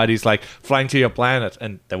somebody's like flying to your planet,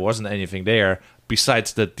 and there wasn't anything there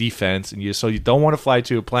besides the defense, and so you don't want to fly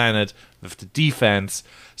to a planet with the defense,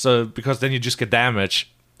 so because then you just get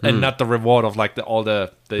damage and not the reward of like all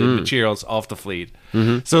the materials of the fleet.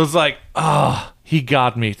 So it's like, oh, he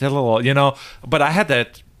got me, that little, but I had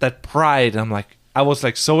that pride. I'm like, I was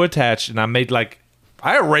like so attached, and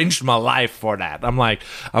I arranged my life for that. I'm like,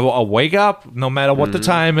 I'll wake up no matter what the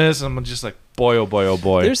time is, and I'm just like, boy, oh boy, oh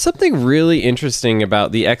boy. There's something really interesting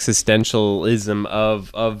about the existentialism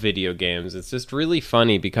of video games. It's just really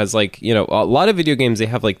funny because, like, a lot of video games, they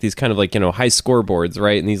have like these kind of like, high scoreboards,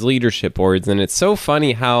 right? And these leadership boards. And it's so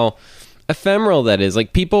funny how ephemeral that is.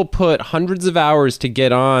 Like, people put hundreds of hours to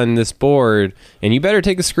get on this board, and you better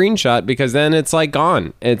take a screenshot because then it's like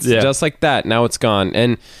gone. It's just like that. Now it's gone.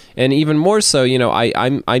 And even more so,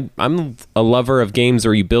 I'm a lover of games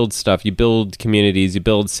where you build stuff, you build communities, you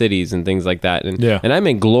build cities and things like that. And I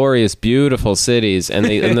make glorious, beautiful cities, and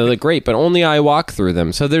they look great, but only I walk through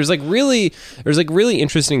them. So there's really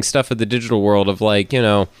interesting stuff in the digital world of like,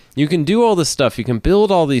 you can do all this stuff, you can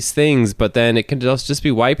build all these things, but then it can just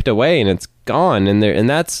be wiped away and it's gone, and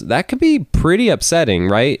that could be pretty upsetting,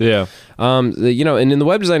 right? Yeah. And in the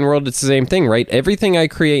web design world, it's the same thing, right? Everything I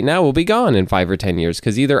create now will be gone in 5 or 10 years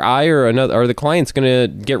because either I or the client's going to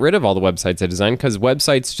get rid of all the websites I design because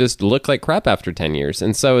websites just look like crap after 10 years.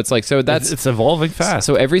 And so it's like, it's evolving fast.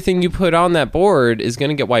 So everything you put on that board is going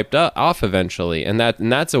to get wiped off eventually, and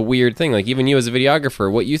that's a weird thing. Like, even you as a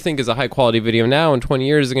videographer, what you think is a high quality video now in 20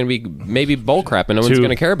 years is going to be maybe bull crap, and no one's going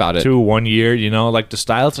to care about it. 1 year, like the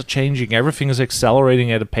styles are changing, everything is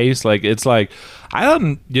accelerating at a pace. Like, it's like,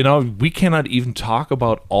 we cannot even talk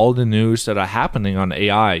about all the news that are happening on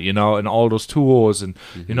AI, and all those tools, and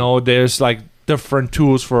there's like different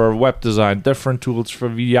tools for web design, different tools for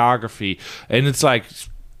videography, and it's like,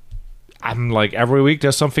 I'm like, every week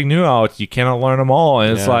there's something new out. You cannot learn them all,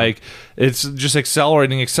 and it's like, it's just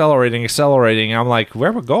accelerating. I'm like,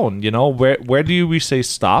 where we're going, where do we say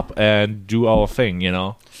stop and do our thing,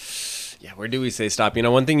 Yeah, where do we say stop?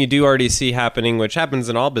 One thing you do already see happening, which happens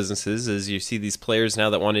in all businesses, is you see these players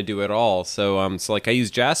now that want to do it all. So like I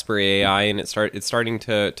use Jasper AI, and it's starting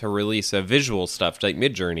to release visual stuff like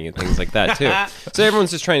Midjourney and things like that too. So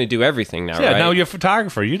everyone's just trying to do everything now, right? Now you're a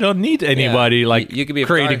photographer. You don't need anybody you could be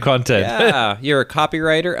creating content. Yeah, you're a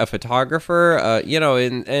copywriter, a photographer,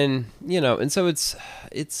 and so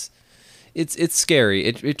it's scary.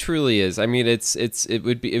 It truly is. I mean, it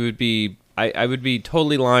would be. I would be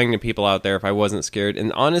totally lying to people out there if I wasn't scared.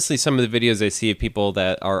 And honestly, some of the videos I see of people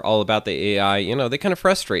that are all about the AI, they kind of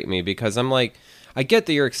frustrate me because I'm like, I get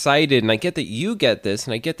that you're excited, and I get that you get this,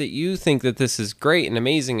 and I get that you think that this is great and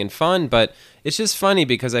amazing and fun, but it's just funny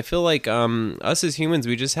because I feel like us as humans,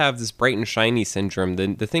 we just have this bright and shiny syndrome.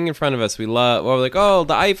 The thing in front of us we love. We're like, oh,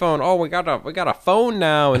 the iPhone. Oh, we got a phone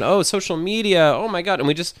now, and oh, social media. Oh my God, and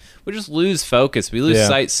we just lose focus. We lose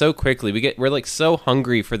sight so quickly. We're like so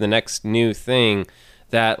hungry for the next new thing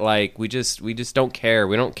that like we just don't care.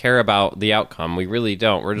 We don't care about the outcome. We really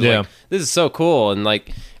don't. We're just like, this is so cool. And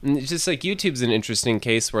like, and it's just like YouTube's an interesting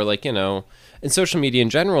case where like, you know, and social media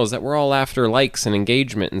in general is that we're all after likes and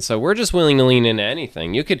engagement, and so we're just willing to lean into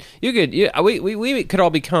anything. We could all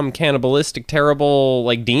become cannibalistic, terrible,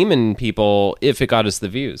 like demon people if it got us the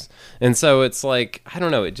views. And so it's like, I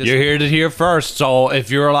don't know. It just, you're here to hear first. So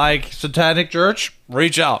if you're like Satanic Church,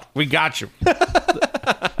 reach out. We got you.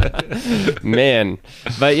 Man,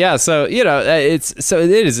 but yeah, so you know, it's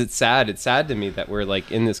sad. It's sad to me that we're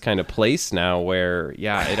like in this kind of place now where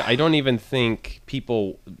I don't even think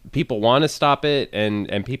people want to stop it,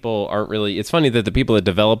 and people aren't really. It's funny that the people that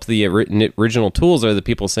developed the original tools are the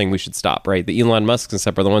people saying we should stop, right? The Elon Musk and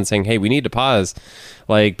stuff are the ones saying, hey, we need to pause.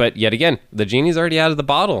 Like, but yet again, the genie's already out of the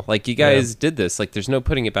bottle. Like, you guys did this. Like, there's no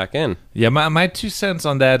putting it back in. Yeah, my 2 cents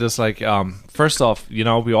on that is like, first off, you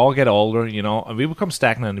know, we all get older, you know, and we become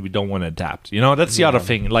stagnant and we don't want to adapt. You know, that's the other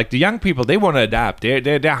thing. Like, the young people, they want to adapt.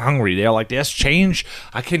 They're hungry. They're like, there's change.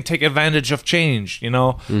 I can take advantage of change, you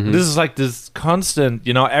know. Mm-hmm. This is like this constant,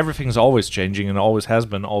 you know, everything's always changing and always has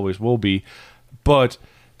been, always will be. But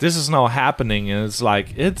this is now happening, and it's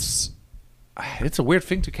like, it's a weird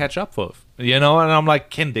thing to catch up with, you know. And I'm like,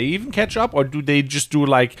 can they even catch up, or do they just do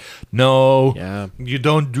like, no, you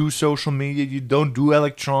don't do social media, you don't do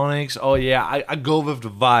electronics, oh yeah, I go with the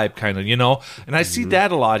vibe, kind of, you know. And I see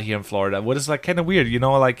that a lot here in Florida, what is like kind of weird, you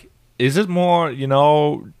know. Like, is it more, you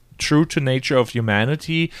know, true to nature of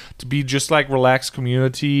humanity to be just like relaxed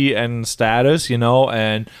community and status, you know,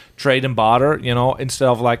 and trade and barter, you know, instead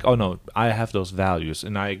of like, oh no, I have those values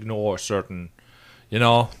and I ignore certain, you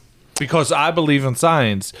know, because I believe in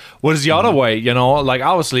science. What is the other way, you know? Like,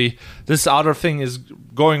 obviously, this other thing is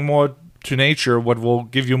going more to nature, what will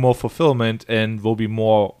give you more fulfillment and will be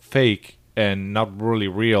more fake and not really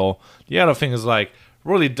real. The other thing is, like,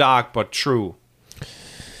 really dark but true.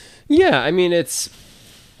 Yeah, I mean, there's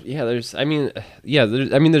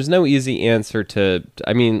no easy answer to,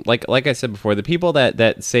 I mean, like I said before, the people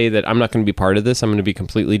that say that I'm not going to be part of this, I'm going to be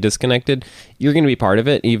completely disconnected, you're going to be part of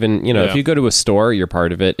it. Even, you know, if you go to a store, you're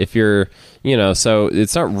part of it. If you're, you know, so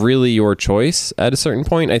it's not really your choice at a certain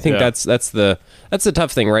point. I think that's the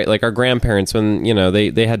tough thing, right? Like our grandparents, when, you know,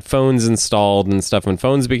 they had phones installed and stuff, when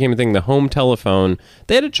phones became a thing, the home telephone,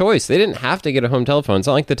 they had a choice. They didn't have to get a home telephone. It's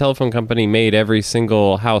not like the telephone company made every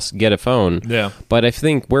single house get a phone. Yeah. But I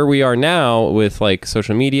think where we are now with like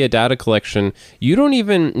social media, data collection, you don't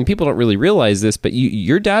even, and people don't really realize this, but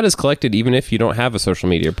your data is collected even if you don't have a social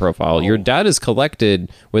media profile. Oh. Your data is collected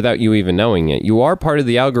without you even knowing it. You are part of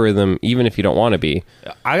the algorithm even if you don't want to be.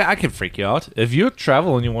 I can freak you out. If you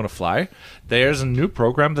travel and you want to fly, there's a new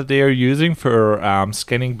program that they are using for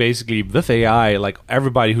scanning basically with AI, like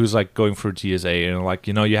everybody who's like going through TSA, and like,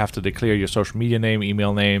 you know, you have to declare your social media name,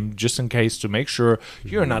 email name, just in case to make sure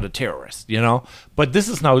you're not a terrorist, you know. But this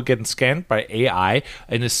is now getting scanned by AI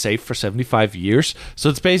and is safe for 75 years. So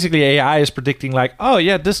it's basically AI is predicting like, oh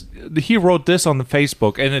yeah, he wrote this on the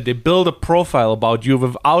Facebook, and then they build a profile about you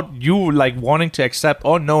without you like wanting to accept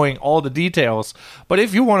or knowing all the details. But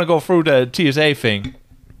if you want to go through the TSA thing,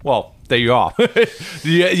 well, there you are.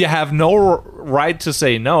 You have no right to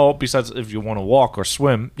say no, besides if you want to walk or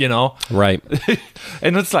swim, you know. Right.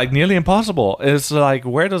 And it's like nearly impossible. It's like,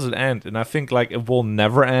 where does it end? And I think like it will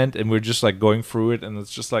never end, and we're just like going through it, and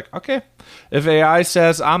it's just like, okay, if AI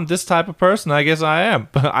says I'm this type of person, I guess I am.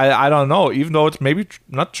 I don't know, even though it's maybe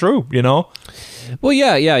not true, you know. Well,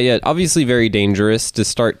 yeah. Obviously very dangerous to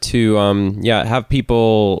start to, have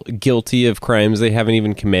people guilty of crimes they haven't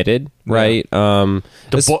even committed, right?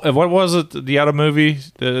 What was it? The other movie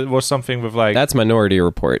was something with like... That's Minority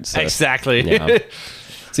Report. So, exactly. Yeah.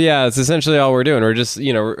 So yeah, it's essentially all we're doing. We're just,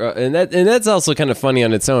 you know, and that's also kind of funny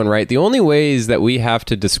on its own, right? The only ways that we have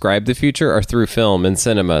to describe the future are through film and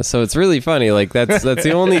cinema. So it's really funny. Like that's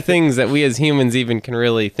the only things that we as humans even can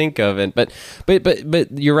really think of. And but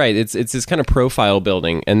you're right. It's this kind of profile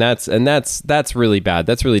building, and that's really bad.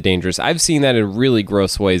 That's really dangerous. I've seen that in really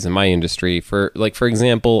gross ways in my industry. For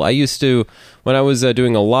example, I used to, when I was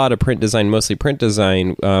doing a lot of print design, mostly print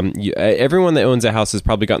design, everyone that owns a house has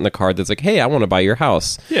probably gotten the card that's like, hey, I want to buy your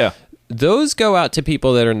house. Yeah. Those go out to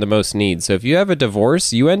people that are in the most need. So if you have a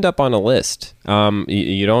divorce, you end up on a list.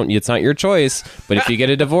 You don't. It's not your choice. But if you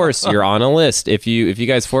get a divorce, you're on a list. If you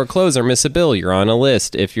guys foreclose or miss a bill, you're on a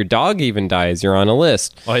list. If your dog even dies, you're on a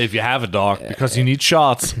list. Well, if you have a dog, because you need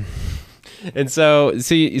shots. And so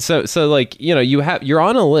like, you know, you're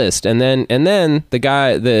on a list, and then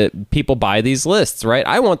the people buy these lists, right?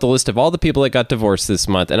 I want the list of all the people that got divorced this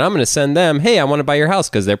month, and I'm going to send them, hey, I want to buy your house,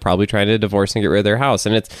 because they're probably trying to divorce and get rid of their house.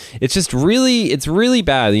 And it's just really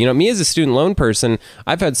bad. You know, me as a student loan person,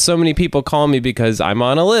 I've had so many people call me because I'm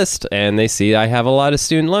on a list and they see I have a lot of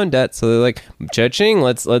student loan debt, so they're like, cha-ching,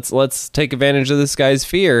 let's take advantage of this guy's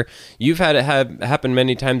fear. You've had it happen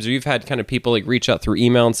many times where you've had kind of people like reach out through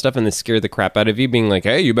email and stuff, and they scare the crap out of you, being like,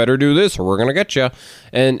 hey, you better do this or we're gonna get you.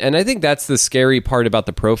 And I think that's the scary part about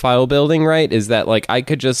the profile building, right? Is that like I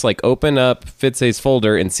could just like open up Fitzay's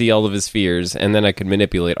folder and see all of his fears, and then I could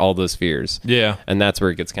manipulate all those fears. Yeah. And that's where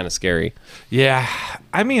it gets kind of scary. Yeah.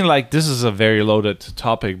 I mean, like, this is a very loaded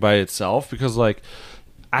topic by itself, because like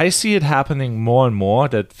I see it happening more and more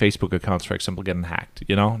that Facebook accounts, for example, getting hacked.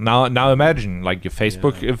 You know, now imagine like your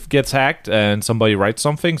Facebook if gets hacked and somebody writes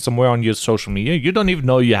something somewhere on your social media, you don't even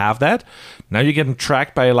know you have that. Now you're getting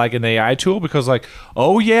tracked by like an AI tool, because like,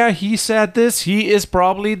 oh yeah, he said this, he is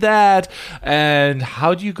probably that. And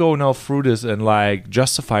how do you go now through this and like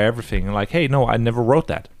justify everything and like, hey, no, I never wrote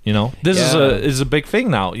that. You know, this is a big thing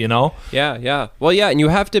now, you know? Yeah. Well, yeah, and you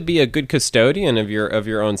have to be a good custodian of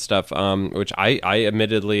your own stuff, which I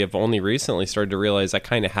admittedly have only recently started to realize I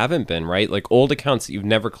kind of haven't been, right? Like old accounts that you've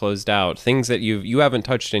never closed out, things that you haven't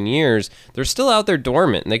touched in years, they're still out there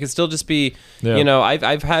dormant, and they can still just be, you know,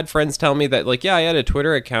 I've had friends tell me that like, yeah, I had a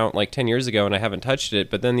Twitter account like 10 years ago and I haven't touched it,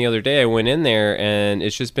 but then the other day I went in there and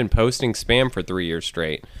it's just been posting spam for 3 years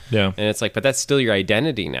straight. Yeah. And it's like, but that's still your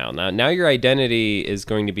identity now. Now your identity is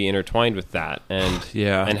going to be intertwined with that, and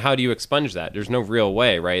and how do you expunge that? There's no real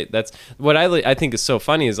way, right? That's what I think is so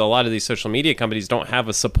funny, is a lot of these social media companies don't have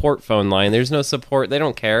a support phone line. There's no support. They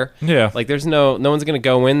don't care. Like there's no one's gonna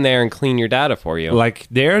go in there and clean your data for you. Like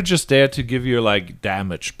they're just there to give you like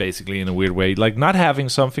damage, basically, in a weird way. Like not having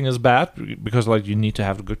something is bad, because like you need to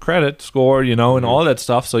have a good credit score, you know, and all that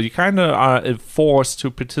stuff, so you kind of are forced to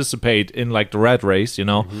participate in like the red race, you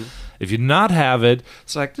know. If you not have it,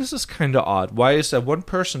 it's like, this is kind of odd. Why is that one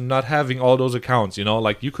person not having all those accounts? You know,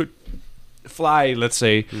 like you could fly, let's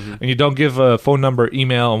say, and you don't give a phone number,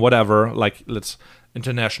 email, and whatever. Like, let's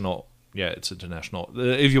international. Yeah, it's international.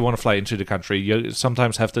 If you want to fly into the country, you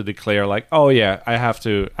sometimes have to declare like, oh yeah, I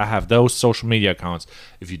have those social media accounts.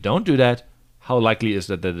 If you don't do that, how likely is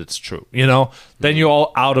that it's true? You know, then you're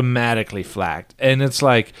all automatically flagged, and it's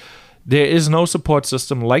like, there is no support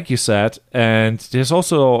system, like you said, and there's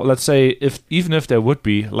also, let's say, even if there would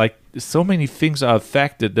be, like, so many things are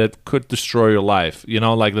affected that could destroy your life. You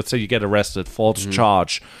know, like, let's say you get arrested, false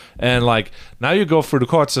charge, and like now you go through the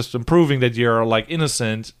court system proving that you're like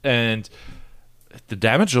innocent, and the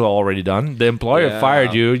damage is already done. The employer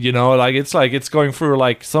fired you. You know, like it's going through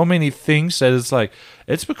like so many things that it's like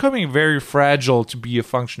it's becoming very fragile to be a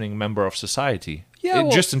functioning member of society. Yeah,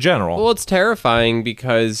 just in general. Well, it's terrifying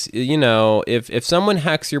because, you know, if someone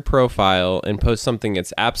hacks your profile and posts something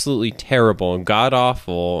that's absolutely terrible and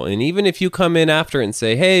god-awful, and even if you come in after it and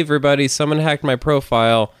say, hey, everybody, someone hacked my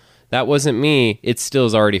profile, that wasn't me, it still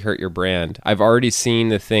has already hurt your brand. I've already seen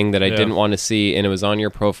the thing that I didn't want to see, and it was on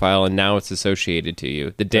your profile, and now it's associated to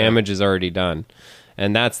you. The damage is already done.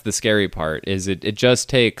 And that's the scary part, is it just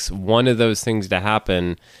takes one of those things to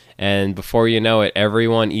happen. And before you know it,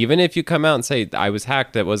 everyone, even if you come out and say, I was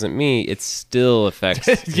hacked, that wasn't me, it still affects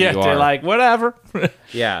who you are. They're like, whatever.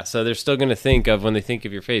 Yeah, so they're still going to think of, when they think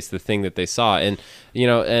of your face, the thing that they saw. And, you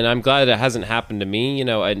know, and I'm glad it hasn't happened to me. You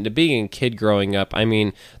know, and being a kid growing up, I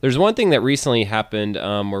mean, there's one thing that recently happened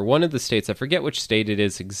where one of the states, I forget which state it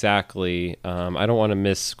is exactly. I don't want to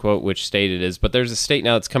misquote which state it is, but there's a state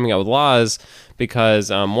now that's coming out with laws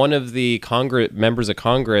because one of the members of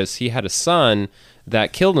Congress, he had a son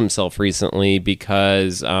that killed himself recently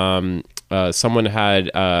because someone had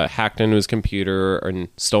hacked into his computer and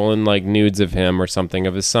stolen like nudes of him or something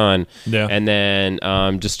of his son, and then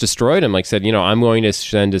just destroyed him. Like said, you know, I'm going to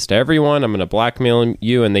send this to everyone. I'm going to blackmail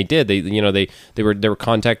you, and they did. They were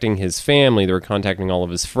contacting his family. They were contacting all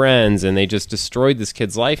of his friends, and they just destroyed this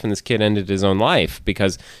kid's life. And this kid ended his own life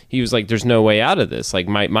because he was like, "There's no way out of this. Like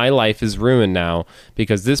my life is ruined now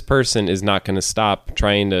because this person is not going to stop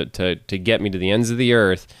trying to get me to the ends of the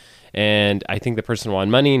earth." And I think the person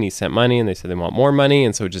wanted money, and he sent money, and they said they want more money,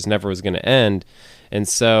 and so it just never was going to end. And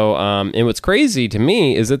so, and what's crazy to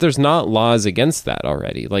me is that there's not laws against that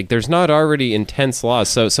already. Like, there's not already intense laws.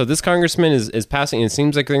 So this congressman is passing, it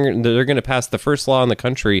seems like they're going to pass the first law in the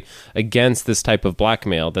country against this type of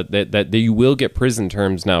blackmail, that you will get prison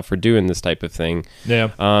terms now for doing this type of thing.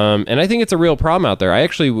 Yeah. And I think it's a real problem out there.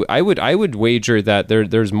 I would wager that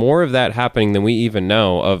there's more of that happening than we even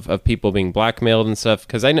know of people being blackmailed and stuff.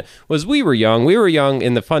 Because I know, we were young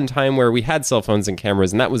in the fun time where we had cell phones and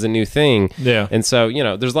cameras, and that was a new thing. Yeah. And so,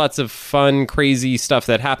 there's lots of fun, crazy stuff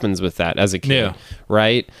that happens with that as a kid,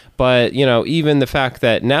 right? But, even the fact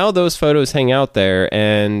that now those photos hang out there,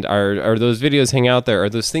 and are those videos hang out there, are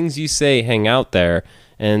those things you say hang out there,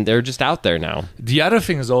 and they're just out there now. The other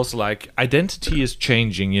thing is also like identity is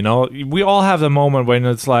changing, We all have the moment when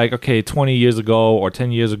it's like, okay, 20 years ago or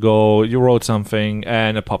 10 years ago, you wrote something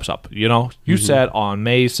and it pops up, You said on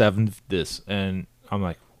May 7th this, and I'm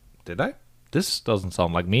like, did I? This doesn't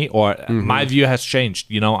sound like me, or my view has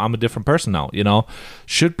changed, I'm a different person now,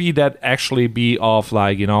 Should be that actually be of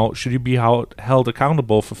like, should you be held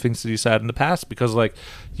accountable for things that you said in the past? Because like,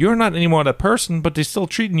 you're not anymore that person, but they're still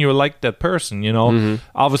treating you like that person,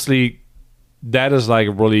 Obviously, that is like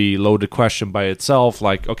a really loaded question by itself.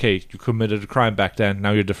 Like, okay, you committed a crime back then,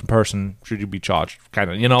 now you're a different person. Should you be charged?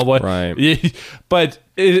 Kind of, what? Right. But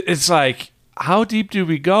it's like, how deep do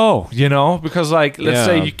we go, Because, like, let's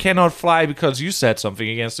say you cannot fly because you said something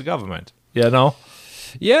against the government,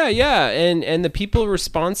 Yeah, and the people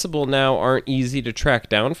responsible now aren't easy to track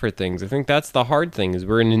down for things. I think that's the hard thing, is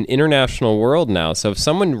we're in an international world now. So if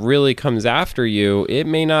someone really comes after you, it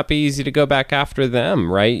may not be easy to go back after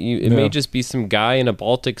them, right? It may just be some guy in a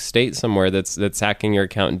Baltic state somewhere that's hacking your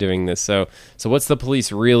account and doing this. So what's the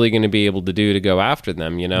police really going to be able to do to go after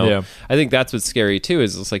them, Yeah. I think that's what's scary too,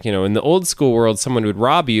 is it's like, in the old school world, someone would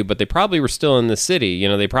rob you, but they probably were still in the city.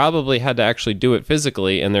 They probably had to actually do it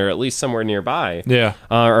physically, and they're at least somewhere nearby. Yeah.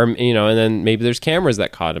 And then maybe there's cameras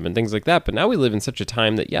that caught him and things like that. But now we live in such a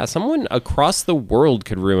time that, someone across the world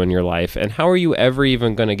could ruin your life. And how are you ever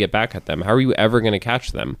even going to get back at them? How are you ever going to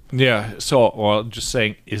catch them? Yeah. So, or just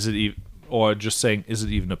saying, is it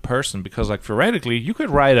even a person? Because, like, theoretically, you could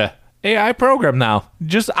write a AI program now,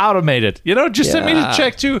 just automate it, send me the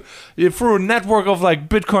check through a network of like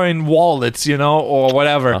Bitcoin wallets, or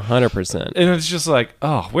whatever. 100%. And it's just like,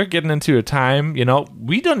 oh, we're getting into a time,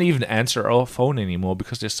 we don't even answer our phone anymore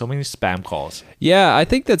because there's so many spam calls. Yeah, I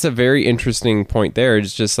think that's a very interesting point there.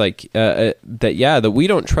 It's just like that we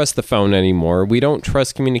don't trust the phone anymore. We don't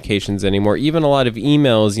trust communications anymore. Even a lot of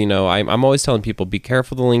emails, I'm always telling people, be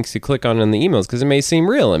careful the links you click on in the emails, because it may seem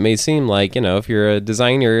real. It may seem like, if you're a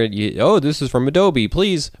designer, this is from Adobe,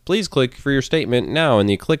 please click for your statement now, and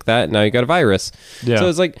you click that, and now you got a virus. So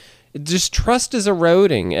it's like, just trust is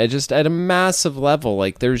eroding just at a massive level.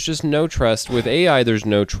 Like, there's just no trust with AI. There's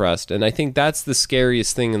no trust, and I think that's the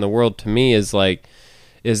scariest thing in the world to me, is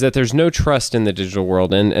that there's no trust in the digital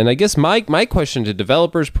world. And I guess my question to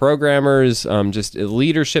developers, programmers, just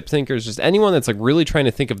leadership thinkers, just anyone that's like really trying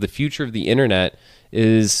to think of the future of the internet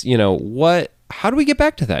is, how do we get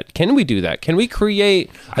back to that? Can we do that? Can we create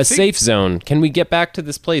a safe zone? Can we get back to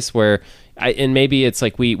this place where, and maybe it's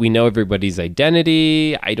like we know everybody's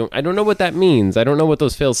identity. I don't know what that means. I don't know what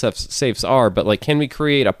those fail safes are, but like, can we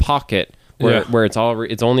create a pocket where it's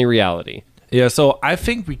only reality? Yeah, so I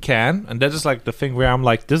think we can, and that is like the thing where I'm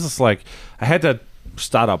like, this is like, I had that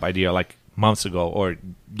startup idea like months ago,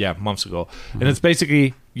 and it's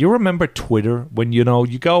basically, you remember Twitter, when you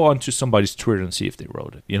go onto somebody's Twitter and see if they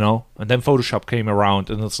wrote it, and then Photoshop came around,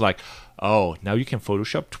 and it's like, oh, now you can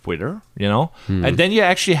Photoshop Twitter, and then you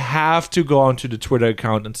actually have to go onto the Twitter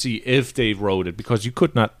account and see if they wrote it, because you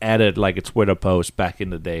could not edit like a Twitter post back in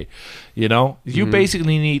the day. You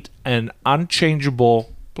basically need an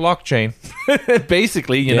unchangeable blockchain,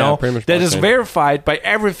 basically, that is verified by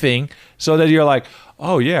everything, so that you're like,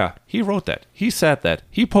 oh yeah, he wrote that, he said that,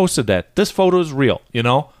 he posted that, this photo is real,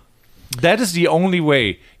 that is the only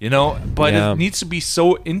way, but it needs to be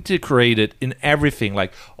so integrated in everything.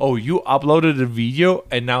 Like, oh, you uploaded a video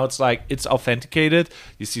and now it's like, it's authenticated,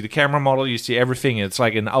 you see the camera model, you see everything, it's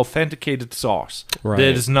like an authenticated source that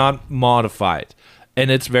is not modified, and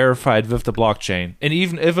it's verified with the blockchain. And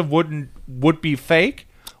even if it would be fake,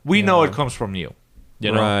 we know it comes from you.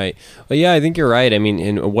 Right. Well, yeah, I think you're right. I mean,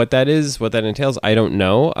 and what that entails, I don't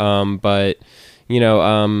know. But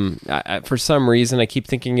For some reason, I keep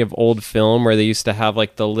thinking of old film where they used to have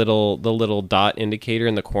like the little dot indicator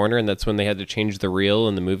in the corner, and that's when they had to change the reel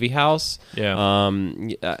in the movie house. Yeah.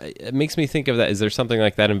 It makes me think of that. Is there something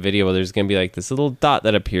like that in video where there's going to be like this little dot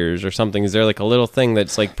that appears or something? Is there like a little thing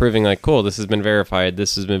that's like proving like, cool, this has been verified.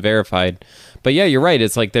 This has been verified. But yeah, you're right.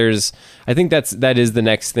 It's like I think that is the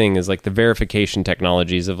next thing, is like the verification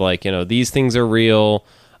technologies of like, these things are real.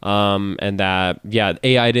 And that,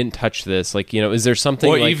 AI didn't touch this. Like, is there something?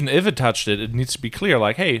 Or like, even if it touched it, it needs to be clear.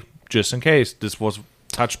 Like, hey, just in case this was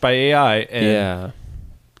touched by AI. And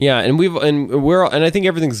and I think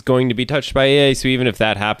everything's going to be touched by AI. So even if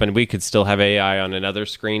that happened, we could still have AI on another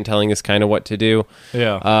screen telling us kind of what to do.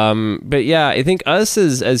 Yeah. But yeah, I think us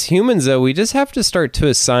as humans, though, we just have to start to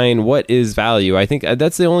assign what is value. I think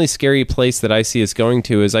that's the only scary place that I see us going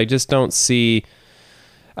to. Is I just don't see.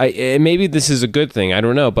 Maybe this is a good thing. I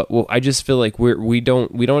don't know, but I just feel like we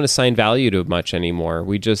don't assign value to much anymore.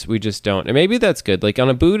 We just don't, and maybe that's good. Like on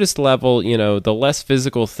a Buddhist level, the less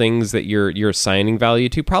physical things that you're assigning value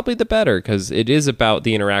to, probably the better, because it is about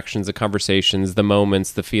the interactions, the conversations, the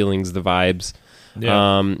moments, the feelings, the vibes.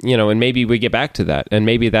 Yeah. And maybe we get back to that, and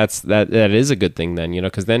maybe that is a good thing then,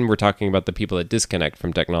 because then we're talking about the people that disconnect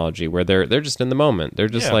from technology, where they're just in the moment. They're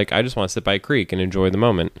just like, I just want to sit by a creek and enjoy the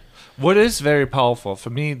moment. What is very powerful for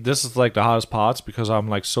me, this is like the hardest parts, because I'm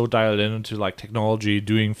like so dialed into like technology,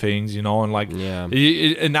 doing things, and like,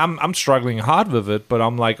 and I'm struggling hard with it, but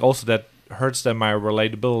I'm like also that hurts then my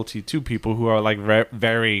relatability to people who are like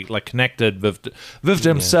very like connected with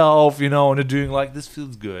themselves, and they're doing like, this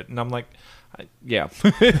feels good, and I'm like, yeah.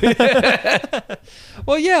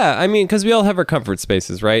 Well, yeah, I mean, because we all have our comfort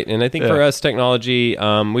spaces, right? And I think for us, technology,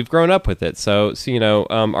 we've grown up with it. So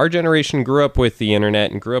our generation grew up with the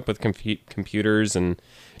internet and grew up with computers and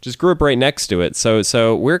just grew up right next to it.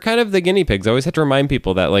 So we're kind of the guinea pigs. I always have to remind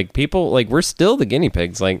people that we're still the guinea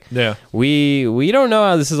pigs. Like, we don't know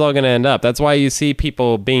how this is all going to end up. That's why you see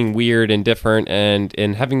people being weird and different,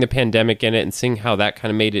 and having the pandemic in it and seeing how that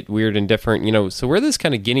kind of made it weird and different. So we're this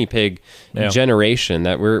kind of guinea pig generation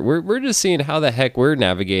that we're just seeing how the heck we're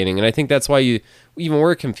navigating. And I think that's why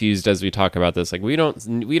we're confused as we talk about this. Like, we don't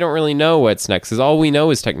really know what's next, because all we know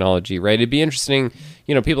is technology, right? It'd be interesting,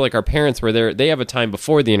 people like our parents, where they have a time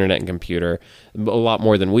before the internet and computer, a lot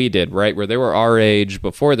more than we did, right? Where they were our age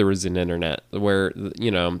before there was an internet, where,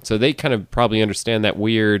 so they kind of probably understand that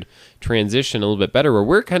weird transition a little bit better, where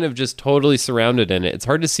we're kind of just totally surrounded in it. It's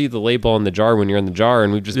hard to see the label on the jar when you're in the jar,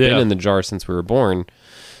 and we've just been in the jar since we were born.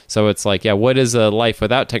 So it's like, what does a life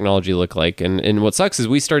without technology look like? And what sucks is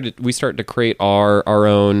we start to create our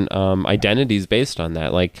own identities based on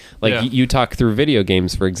that. Like you talk through video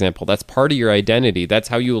games, for example. That's part of your identity. That's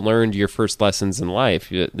how you learned your first lessons in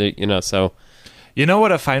life. So. You know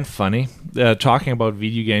what I find funny? Talking about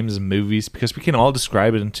video games and movies, because we can all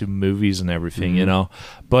describe it into movies and everything,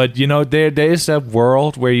 But, there is that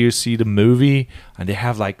world where you see the movie and they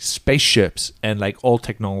have like spaceships and like old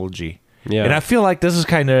technology. Yeah. And I feel like this is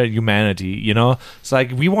kind of humanity, It's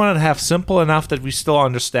like we want to have simple enough that we still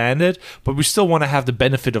understand it, but we still want to have the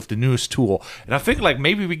benefit of the newest tool. And I think like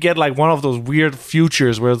maybe we get like one of those weird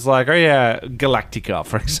futures where it's like, Galactica,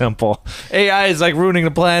 for example. AI is like ruining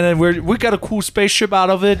the planet. We got a cool spaceship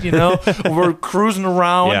out of it, We're cruising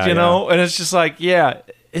around, and it's just like,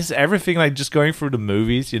 is everything like just going through the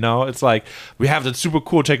movies, It's like we have that super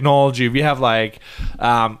cool technology. We have like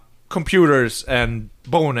computers and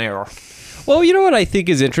bow and arrow. Well, you know what I think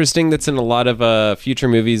is interesting that's in a lot of future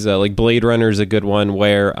movies, like Blade Runner is a good one,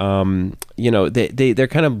 where, they're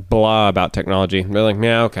kind of blah about technology. They're like,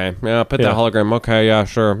 okay, put the hologram, okay, yeah,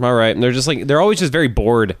 sure, all right. And they're just like, they're always just very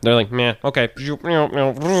bored. They're like, okay. And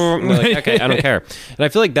they're like, okay, I don't care. And I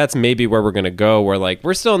feel like that's maybe where we're going to go, where like,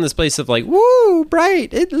 we're still in this place of like, woo,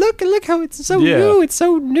 bright. Look how it's so new. It's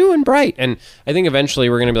so new and bright. And I think eventually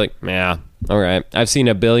we're going to be like, all right. I've seen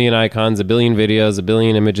a billion icons, a billion videos, a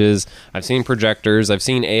billion images. I've seen projectors. I've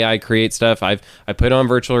seen AI create stuff. I put on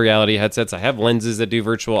virtual reality headsets. I have lenses that do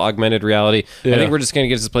virtual augmented reality. I think we're just going to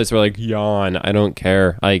get to this place where like, yawn. I don't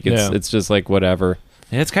care. Like it's just like whatever.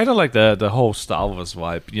 Yeah, it's kind of like the whole Star Wars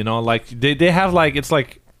vibe, Like they have like, it's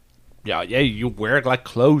like, you wear it like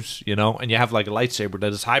clothes, and you have like a lightsaber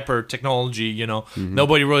that is hyper technology, Mm-hmm.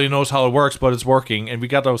 Nobody really knows how it works, but it's working, and we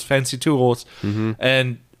got those fancy tools,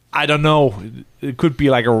 and I don't know. It could be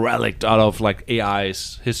like a relic out of like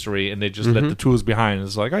AI's history, and they just let the tools behind.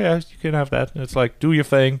 It's like, you can have that. And it's like, do your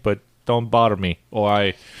thing, but don't bother me,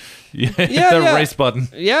 or the race button.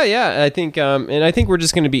 Yeah. I think, and I think we're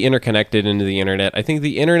just going to be interconnected into the internet. I think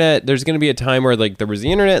the internet, there's going to be a time where like there was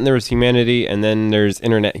the internet and there was humanity, and then there's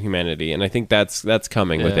internet humanity, and I think that's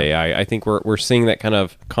coming with AI. I think we're seeing that kind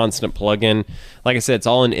of constant plug-in. Like I said, it's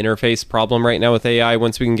all an interface problem right now with AI.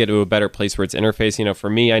 Once we can get to a better place where it's interface, for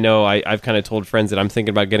me, I know I've kind of told friends that I'm thinking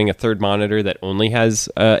about getting a third monitor that only has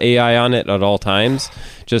AI on it at all times,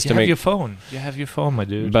 just to make your phone. You have your phone, my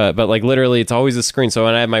dude. But like literally, it's always a screen. So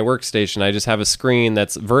when I have my workstation, I just have a screen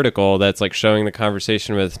that's vertical, that's like showing the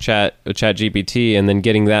conversation with ChatGPT, and then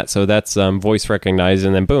getting that. So that's voice recognized,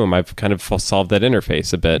 and then boom, I've kind of solved that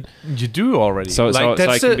interface a bit. You do already. So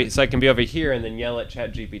I can be over here and then yell at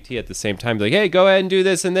ChatGPT at the same time, like, hey, go ahead and do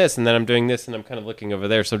this and this, and then I'm doing this and I'm kind of looking over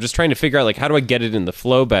there. So I'm just trying to figure out like how do I get it in the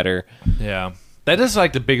flow better. Yeah. That is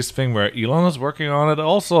like the biggest thing where Elon is working on it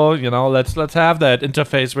also, let's have that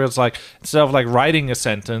interface where it's like, instead of like writing a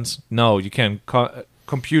sentence, no, you can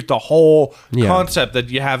compute the whole concept that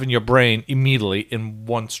you have in your brain immediately in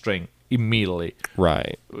one string. Immediately.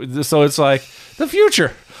 Right. So it's like the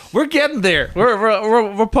future. We're getting there.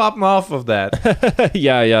 We're popping off of that.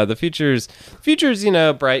 Yeah. The future's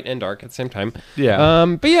bright and dark at the same time.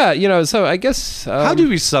 Yeah. But yeah, so I guess how do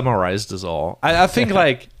we summarize this all? I think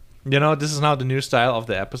like this is now the new style of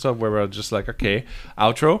the episode where we're just like, okay,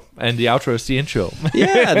 outro, and the outro is the intro.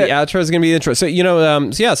 Yeah, the outro is going to be the intro. So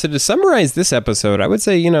so to summarize this episode, I would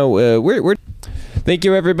say we're. Thank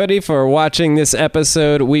you, everybody, for watching this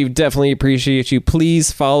episode. We definitely appreciate you.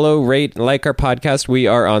 Please follow, rate, like our podcast. We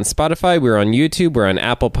are on Spotify. We're on YouTube. We're on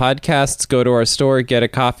Apple Podcasts. Go to our store, get a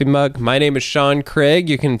coffee mug. My name is Sean Craig.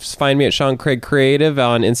 You can find me at Sean Craig Creative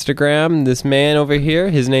on Instagram. This man over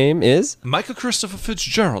here, his name is Michael Christopher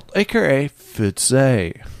Fitzgerald, a.k.a.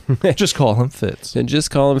 Fitz-A. Just call him Fitz. And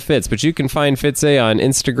just call him Fitz. But you can find Fitz-A on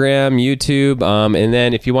Instagram, YouTube, and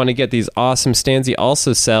then if you want to get these awesome stands, he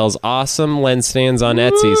also sells awesome lens stands on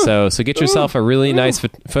Etsy. So get yourself a really nice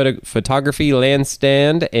photography lens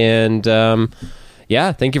stand. And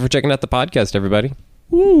thank you for checking out the podcast, everybody.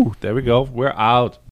 Woo, there we go. We're out.